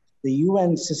 the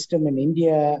UN system in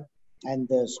India and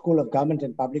the School of Government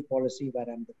and Public Policy, where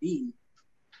I'm the dean,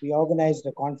 we organized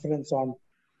a conference on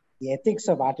the ethics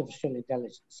of artificial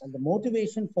intelligence. And the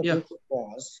motivation for this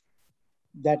was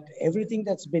that everything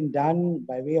that's been done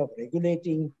by way of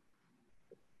regulating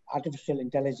artificial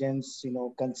intelligence,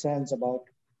 concerns about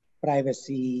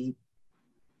privacy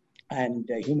and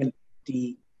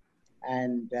humanity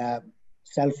and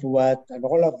self-worth and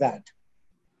all of that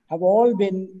have all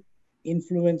been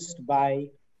influenced by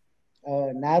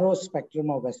a narrow spectrum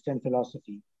of Western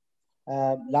philosophy,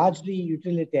 largely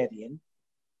utilitarian,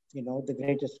 the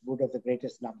greatest good of the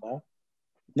greatest number,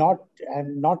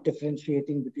 not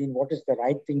differentiating between what is the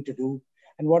right thing to do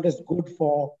and what is good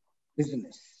for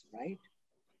business, right?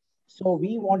 So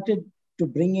we wanted to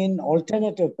bring in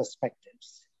alternative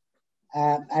perspectives.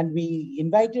 And we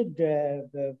invited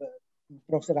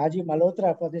Professor Rajiv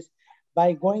Malhotra for this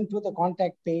by going to the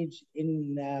contact page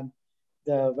in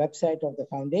the website of the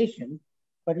foundation,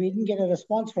 but we didn't get a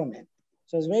response from him.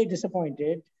 So I was very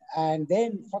disappointed. And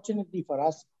then fortunately for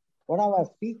us, one of our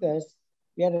speakers,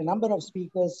 we had a number of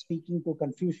speakers speaking to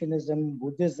Confucianism,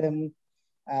 Buddhism,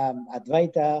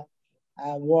 Advaita,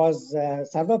 was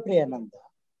Sarvapriyananda.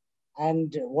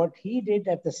 And what he did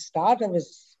at the start of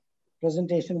his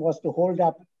presentation was to hold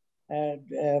up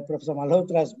Professor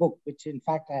Malhotra's book, which in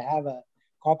fact I have a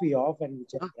copy of and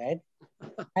which I've read,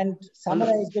 and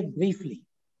summarized it briefly,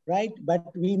 right? But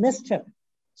we missed him.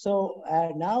 So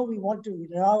now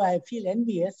I feel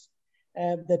envious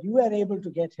that you are able to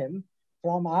get him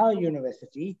from our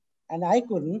university and I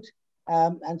couldn't.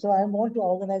 And so I want to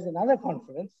organize another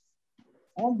conference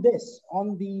on this,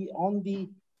 on the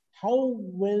how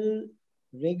will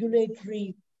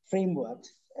regulatory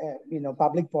frameworks,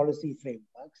 public policy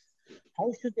frameworks,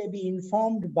 how should they be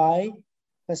informed by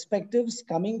perspectives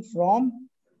coming from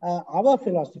our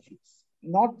philosophies,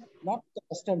 not the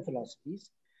Western philosophies,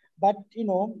 but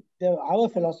our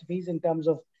philosophies in terms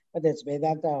of whether it's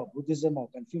Vedanta or Buddhism or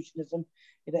Confucianism,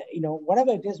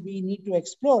 whatever it is, we need to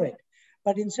explore it.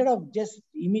 But instead of just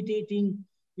imitating,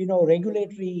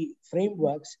 regulatory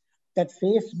frameworks that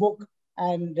Facebook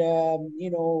and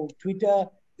Twitter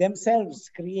themselves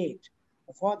create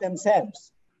for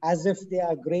themselves, as if they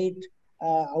are great,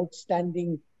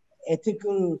 outstanding,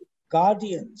 ethical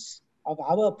guardians of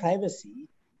our privacy,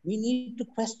 we need to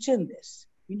question this.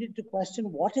 We need to question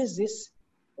what is this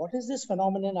what is this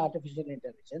phenomenon, artificial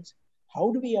intelligence?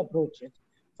 How do we approach it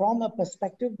from a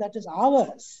perspective that is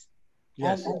ours?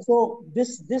 Yes. And so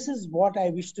this is what I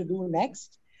wish to do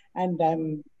next. And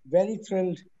I'm very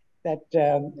thrilled that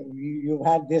you've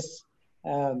had this,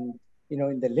 you know,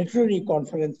 in the literary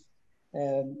conference,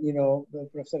 you know,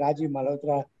 Professor Rajiv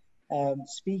Malhotra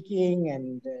speaking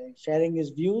and sharing his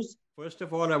views. First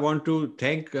of all, I want to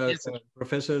thank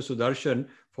Professor Sudarshan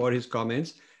for his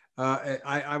comments.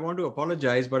 I want to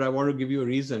apologize, but I want to give you a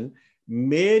reason.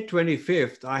 May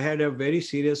 25th, I had a very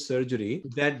serious surgery.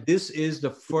 That this is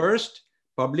the first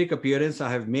public appearance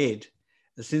I have made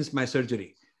since my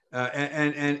surgery.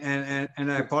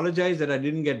 And I apologize that I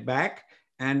didn't get back.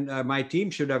 And my team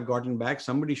should have gotten back.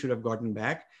 Somebody should have gotten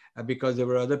back because there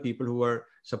were other people who were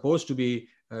supposed to be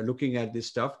looking at this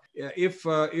stuff. If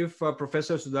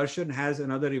Professor Sudarshan has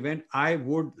another event, I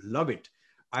would love it.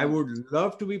 I would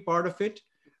love to be part of it.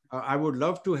 I would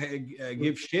love to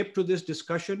give shape to this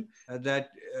discussion that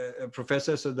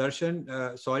Professor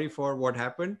Sudarshan, sorry for what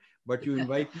happened, but you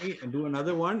invite me and do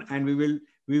another one and we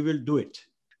will do it.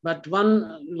 But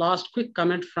one last quick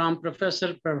comment from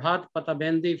Professor Prabhat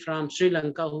Patabendi from Sri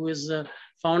Lanka, who is the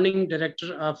founding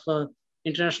director of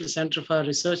International Center for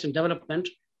Research and Development.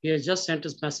 He has just sent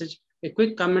his message. A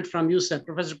quick comment from you, sir.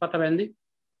 Professor Patabendi.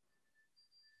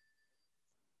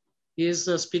 He is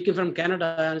speaking from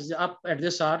Canada and is up at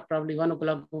this hour, probably 1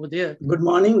 o'clock over there. Good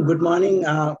morning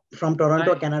from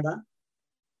Toronto, Hi. Canada.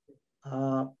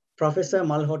 Professor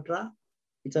Malhotra,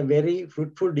 it's a very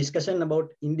fruitful discussion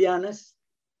about Indianness.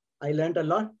 I learned a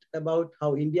lot about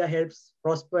how India helps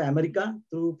prosper America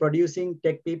through producing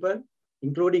tech people,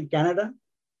 including Canada.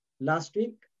 Last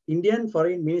week, Indian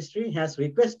Foreign Ministry has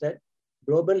requested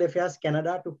Global Affairs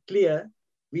Canada to clear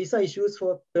visa issues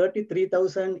for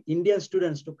 33,000 Indian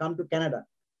students to come to Canada.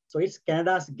 So it's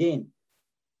Canada's gain.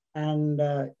 And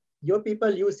your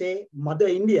people, you say Mother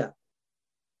India.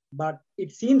 But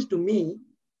it seems to me,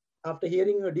 after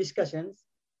hearing your discussions,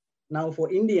 now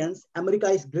for Indians, America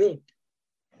is great.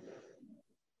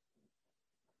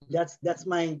 That's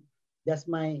my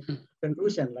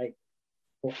conclusion. Like,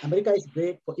 for America is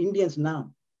great, for Indians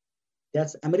now.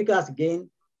 That's America's gain,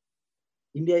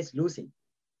 India is losing.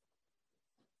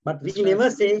 But we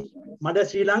never say Mother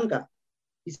Sri Lanka.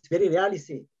 It's very rarely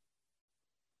say.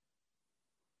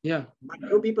 Yeah. But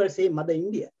no people say Mother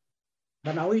India.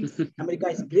 But now it's America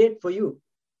is great for you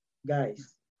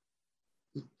guys.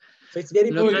 So it's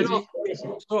very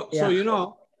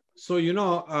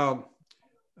So,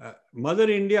 Mother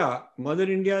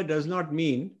India does not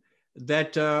mean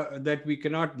that that we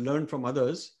cannot learn from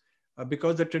others,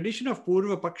 because the tradition of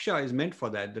Purva Paksha is meant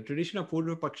for that. The tradition of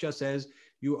Purva Paksha says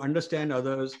you understand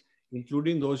others,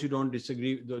 including those you don't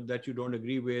disagree, that you don't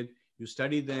agree with. You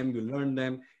study them, you learn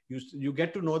them, you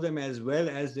get to know them as well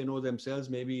as they know themselves,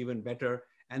 maybe even better.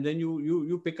 And then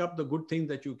you pick up the good things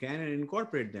that you can and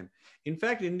incorporate them. In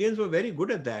fact, Indians were very good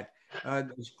at that.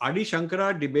 Adi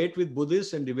Shankara debate with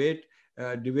Buddhists and debate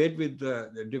with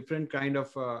the different kind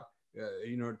of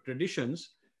traditions.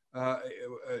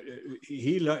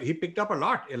 He picked up a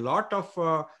lot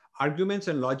of arguments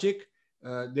and logic.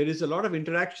 There is a lot of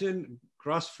interaction,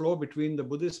 cross flow between the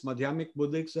Buddhist, Madhyamik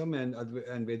Buddhism and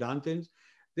Vedantins.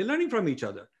 They're learning from each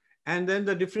other. And then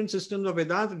the different systems of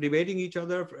Vedanta debating each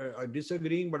other,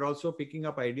 disagreeing, but also picking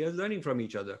up ideas, learning from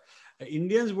each other.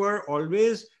 Indians were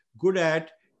always good at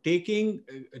taking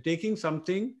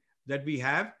something that we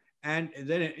have and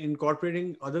then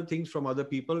incorporating other things from other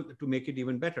people to make it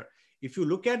even better. If you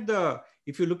look at the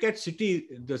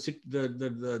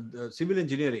civil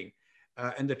engineering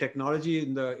and the technology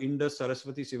in the Indus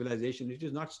Saraswati civilization, it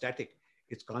is not static.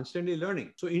 It's constantly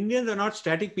learning. So Indians are not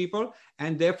static people,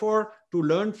 and therefore to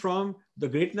learn from the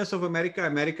greatness of America,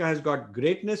 America has got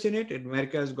greatness in it.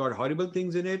 America has got horrible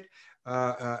things in it.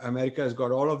 America has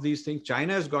got all of these things.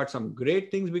 China has got some great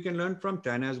things we can learn from.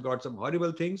 China has got some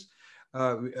horrible things.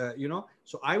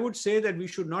 So I would say that we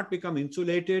should not become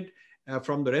insulated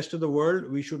from the rest of the world.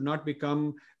 We should not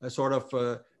become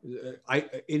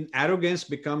in arrogance,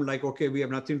 become like, okay, we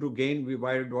have nothing to gain.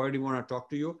 Why do we want to talk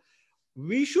to you?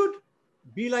 We should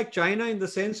be like China in the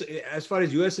sense, as far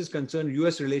as US is concerned,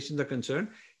 US relations are concerned.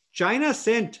 China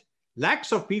sent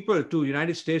lakhs of people to the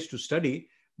United States to study,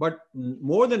 but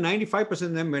more than 95%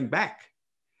 of them went back.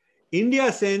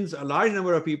 India sends a large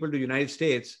number of people to the United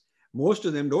States. Most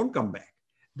of them don't come back.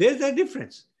 There's that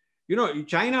difference.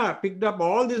 China picked up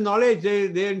all this knowledge.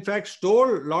 They in fact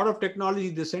stole a lot of technology.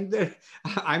 They sent their,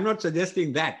 I'm not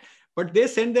suggesting that, but they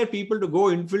sent their people to go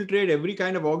infiltrate every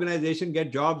kind of organization,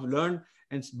 get jobs, learn,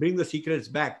 and bring the secrets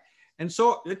back. And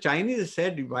so the Chinese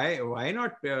said, why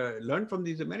not learn from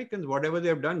these Americans? Whatever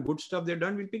they've done, good stuff they've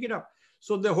done, we'll pick it up.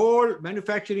 So the whole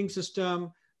manufacturing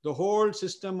system, the whole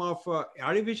system of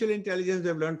artificial intelligence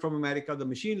they've learned from America, the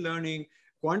machine learning,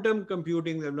 quantum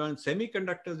computing they've learned,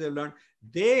 semiconductors they've learned,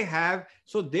 they have,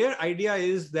 so their idea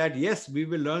is that, yes, we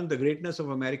will learn the greatness of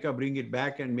America, bring it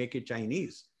back and make it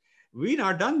Chinese. We've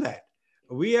not done that.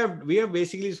 We have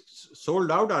basically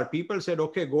sold out. Our people said,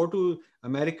 okay, go to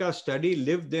America, study,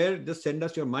 live there, just send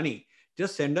us your money.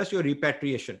 Just send us your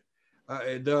repatriation.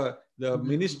 The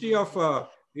Ministry of,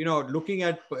 looking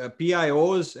at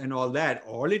PIOs and all that,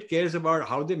 all it cares about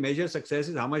how they measure success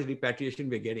is how much repatriation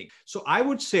we're getting. So I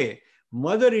would say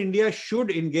Mother India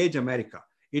should engage America.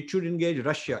 It should engage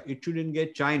Russia. It should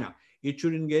engage China. It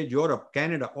should engage Europe,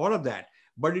 Canada, all of that.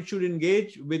 But it should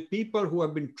engage with people who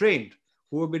have been trained,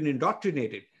 who have been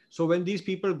indoctrinated. So when these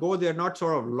people go, they're not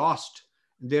sort of lost.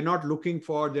 They're not looking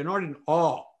for, they're not in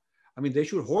awe. I mean, they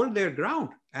should hold their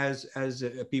ground as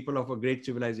people of a great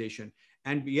civilization,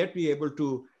 and yet be able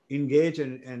to engage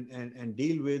and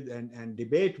deal with and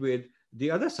debate with the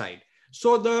other side.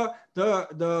 So the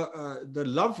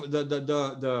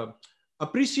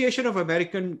appreciation of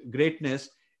American greatness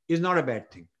is not a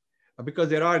bad thing, because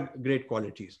there are great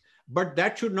qualities. But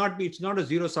that should not be, it's not a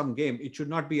zero-sum game. It should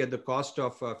not be at the cost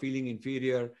of feeling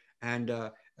inferior and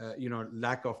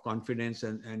lack of confidence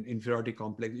and inferiority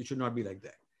complex. It should not be like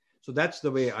that. So that's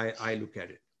the way I look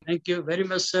at it. Thank you very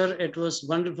much, sir. It was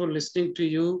wonderful listening to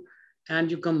you. And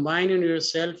you combine in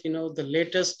yourself, the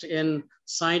latest in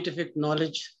scientific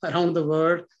knowledge around the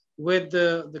world with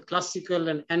the classical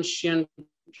and ancient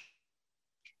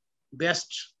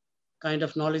best kind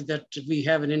of knowledge that we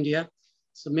have in India.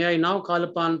 So may I now call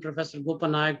upon Professor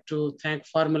Gopanayak to thank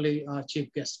formally our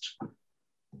chief guest.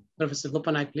 Professor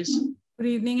Gopanayak, please. Good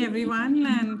evening, everyone,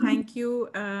 and thank you,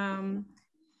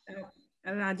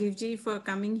 Rajiv ji, for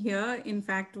coming here. In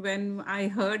fact, when I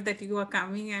heard that you are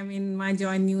coming, my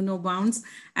joy knew no bounds.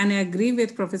 And I agree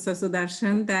with Professor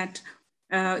Sudarshan that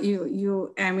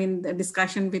the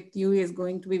discussion with you is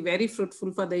going to be very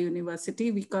fruitful for the university,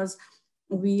 because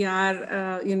we are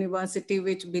a university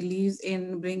which believes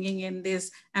in bringing in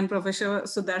this, and Professor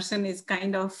Sudarshan is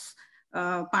kind of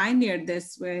pioneered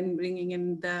this when bringing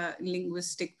in the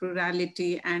linguistic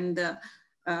plurality and the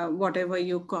whatever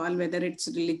you call, whether it's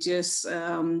religious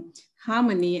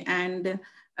harmony. And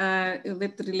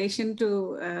with relation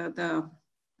to the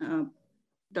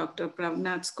Dr.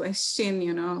 Pravnath's question,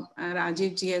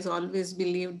 Rajiv ji has always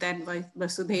believed that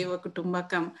Vasudhaiva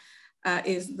Kutumbakam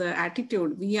is the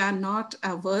attitude. We are not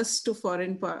averse to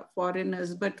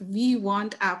foreigners, but we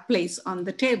want our place on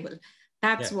the table.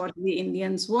 That's what the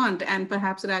Indians want. And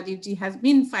perhaps Rajiv ji has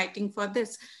been fighting for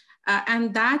this.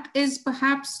 And that is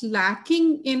perhaps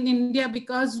lacking in India,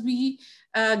 because we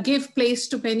give place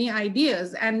to many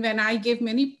ideas. And when I give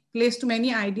place to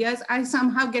many ideas, I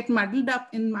somehow get muddled up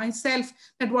in myself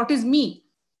that what is me?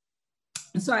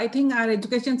 So I think our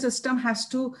education system has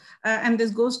to, and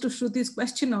this goes to Shruti's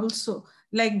question also,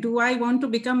 like, do I want to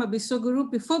become a Biswaguru?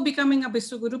 Before becoming a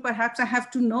Biswaguru, perhaps I have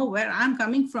to know where I'm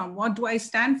coming from. What do I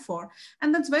stand for?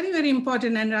 And that's very, very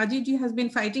important. And Rajiv ji has been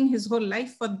fighting his whole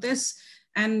life for this.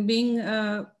 And being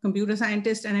a computer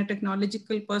scientist and a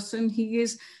technological person, he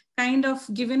is kind of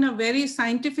given a very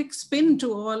scientific spin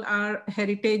to all our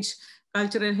heritage,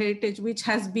 cultural heritage, which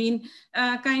has been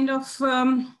kind of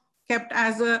kept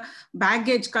as a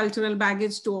baggage, cultural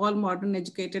baggage to all modern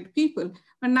educated people.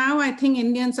 But now I think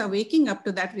Indians are waking up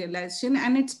to that realization,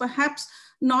 and it's perhaps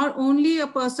not only a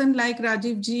person like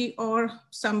Rajiv ji or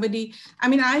somebody.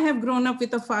 I have grown up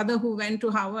with a father who went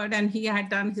to Harvard, and he had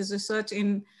done his research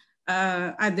in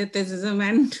Adityaism,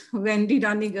 and Wendy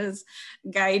Doniger's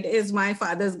guide is my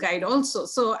father's guide also.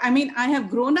 So, I have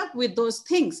grown up with those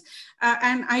things,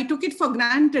 and I took it for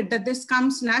granted that this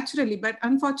comes naturally. But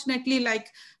unfortunately, like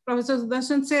Professor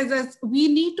Sudarshan says, we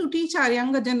need to teach our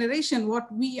younger generation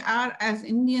what we are as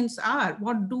Indians are,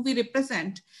 what do we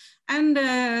represent. And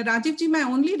Rajiv ji, my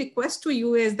only request to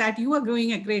you is that you are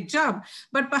doing a great job,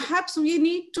 but perhaps we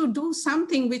need to do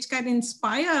something which can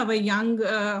inspire our young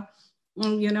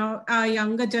our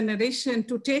younger generation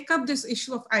to take up this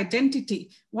issue of identity.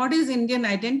 What is Indian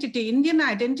identity? Indian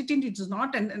identity is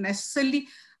not necessarily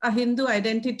a Hindu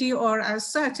identity or as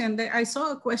such. And I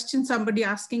saw a question, somebody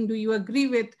asking, do you agree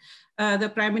with the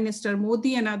Prime Minister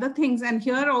Modi and other things? And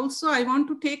here also, I want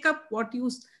to take up what you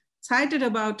cited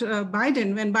about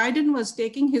Biden. When Biden was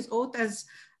taking his oath as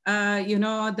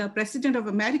the President of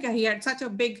America, he had such a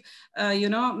big,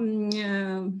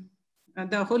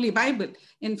 the Holy Bible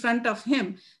in front of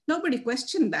him. Nobody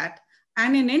questioned that.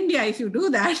 And in India, if you do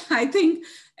that, I think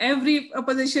every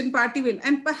opposition party will.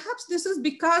 And perhaps this is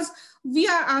because we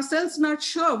are ourselves not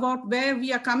sure about where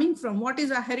we are coming from. What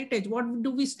is our heritage? What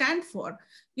do we stand for?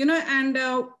 You know, and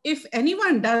if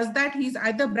anyone does that, he's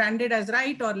either branded as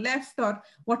right or left or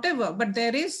whatever, but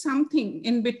there is something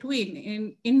in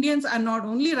between. Indians are not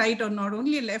only right or not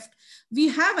only left. We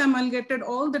have amalgamated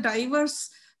all the diverse,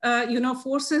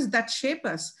 forces that shape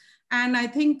us. And I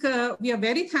think we are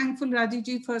very thankful,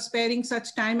 Rajiv, for sparing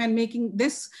such time and making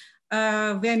this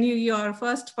venue your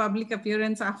first public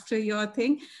appearance after your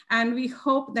thing. And we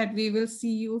hope that we will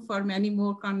see you for many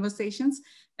more conversations.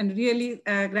 And really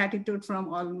gratitude from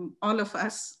all of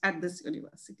us at this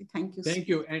university. Thank you. Thank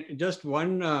you. And just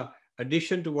one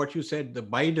addition to what you said,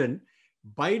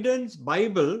 Biden's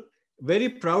Bible very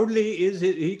proudly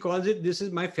he calls it, this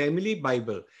is my family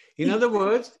Bible. In other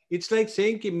words, it's like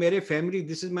saying, ki mere family,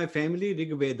 this is my family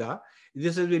Rig Veda.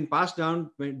 This has been passed down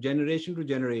generation to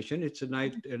generation. It's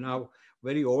now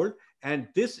very old. And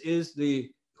this is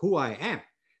who I am.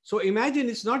 So imagine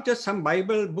it's not just some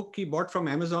Bible book he bought from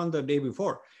Amazon the day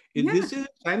before. This is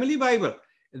a family Bible.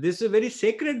 This is a very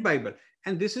sacred Bible.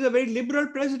 And this is a very liberal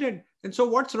president. And so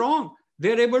what's wrong?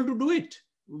 They're able to do it.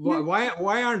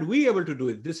 Why aren't we able to do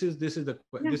it? This is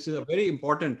a very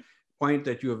important point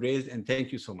that you have raised, and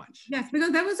thank you so much. Yes,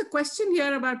 because there was a question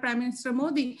here about Prime Minister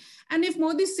Modi. And if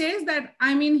Modi says that,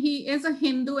 I mean, he is a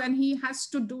Hindu and he has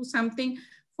to do something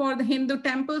for the Hindu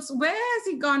temples, where has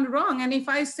he gone wrong? And if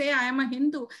I say I am a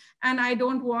Hindu and I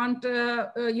don't want,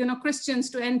 Christians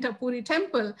to enter Puri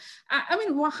temple, I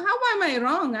mean, how am I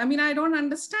wrong? I mean, I don't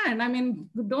understand. I mean,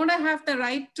 don't I have the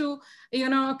right to,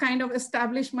 kind of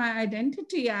establish my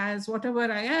identity as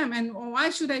whatever I am? And why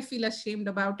should I feel ashamed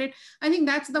about it? I think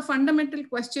that's the fundamental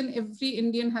question every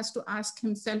Indian has to ask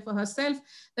himself or herself,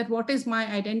 that what is my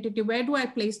identity? Where do I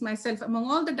place myself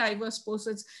among all the diverse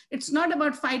forces? It's not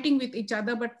about fighting with each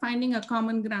other, but finding a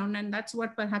common ground. And that's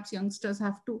what perhaps youngsters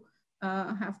have to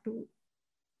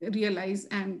realize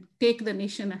and take the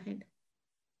nation ahead.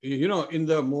 In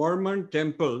the Mormon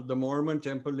temple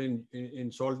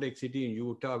in Salt Lake City in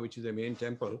Utah, which is the main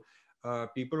temple,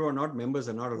 people who are not members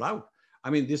are not allowed. I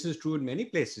mean, this is true in many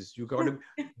places.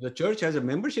 The church has a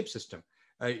membership system.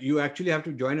 You actually have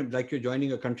to join, like you're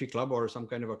joining a country club or some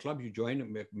kind of a club. You join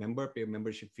a member, pay a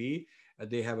membership fee.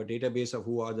 They have a database of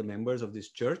who are the members of this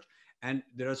church. And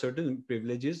there are certain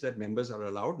privileges that members are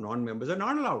allowed, non-members are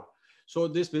not allowed. So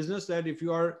this business that if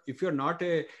you're not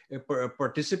a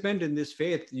participant in this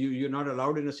faith, you're not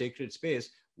allowed in a sacred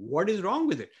space, what is wrong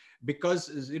with it?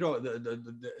 Because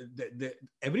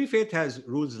every faith has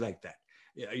rules like that.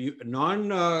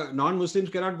 Non-Muslims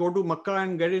cannot go to Makkah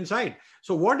and get inside.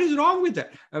 So what is wrong with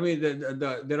that? I mean,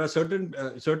 there are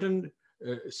certain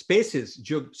spaces,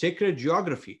 sacred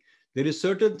geography. There is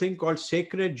certain thing called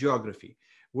sacred geography,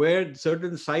 where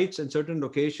certain sites and certain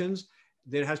locations,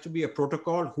 there has to be a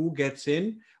protocol who gets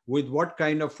in, with what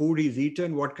kind of food he's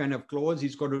eaten, what kind of clothes,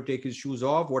 he's got to take his shoes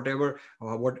off, whatever,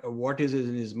 what is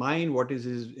in his mind, what is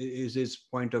his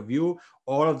point of view.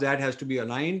 All of that has to be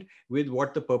aligned with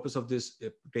what the purpose of this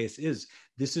place is.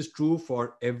 This is true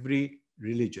for every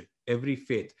religion, every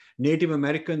faith. Native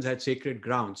Americans had sacred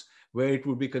grounds where it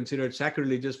would be considered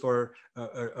sacrilegious for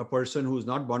a person who's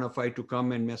not bona fide to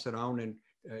come and mess around and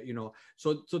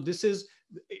so this is,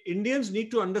 Indians need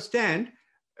to understand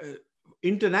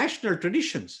international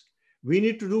traditions. We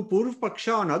need to do Purv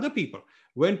Paksha on other people.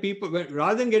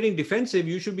 Rather than getting defensive,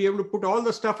 you should be able to put all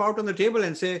the stuff out on the table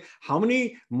and say how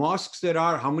many mosques there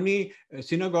are, how many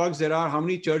synagogues there are, how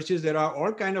many churches there are,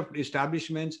 all kind of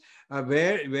establishments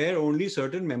where only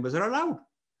certain members are allowed.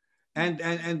 And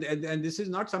this is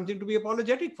not something to be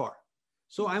apologetic for.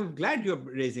 So I'm glad you're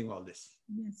raising all this.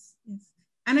 Yes, yes.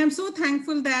 And I'm so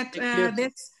thankful that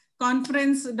this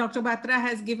conference, Dr. Batra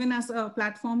has given us a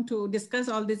platform to discuss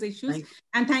all these issues.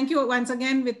 And thank you once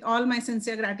again, with all my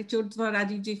sincere gratitude for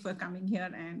Rajiv for coming here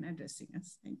and addressing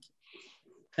us. Thank you.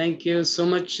 Thank you so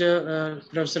much,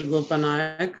 Professor Gopa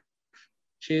Nayak.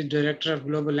 She is Director of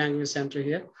Global Language Center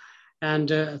here. And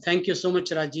thank you so much,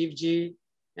 Rajiv ji,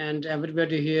 and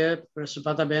everybody here, Professor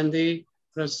Pata Bendi,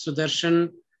 Professor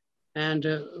Sudarshan. And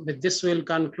with this, we'll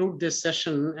conclude this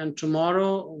session. And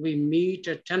tomorrow we meet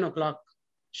at 10 o'clock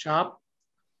sharp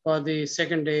for the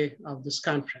second day of this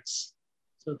conference.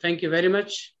 So thank you very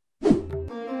much.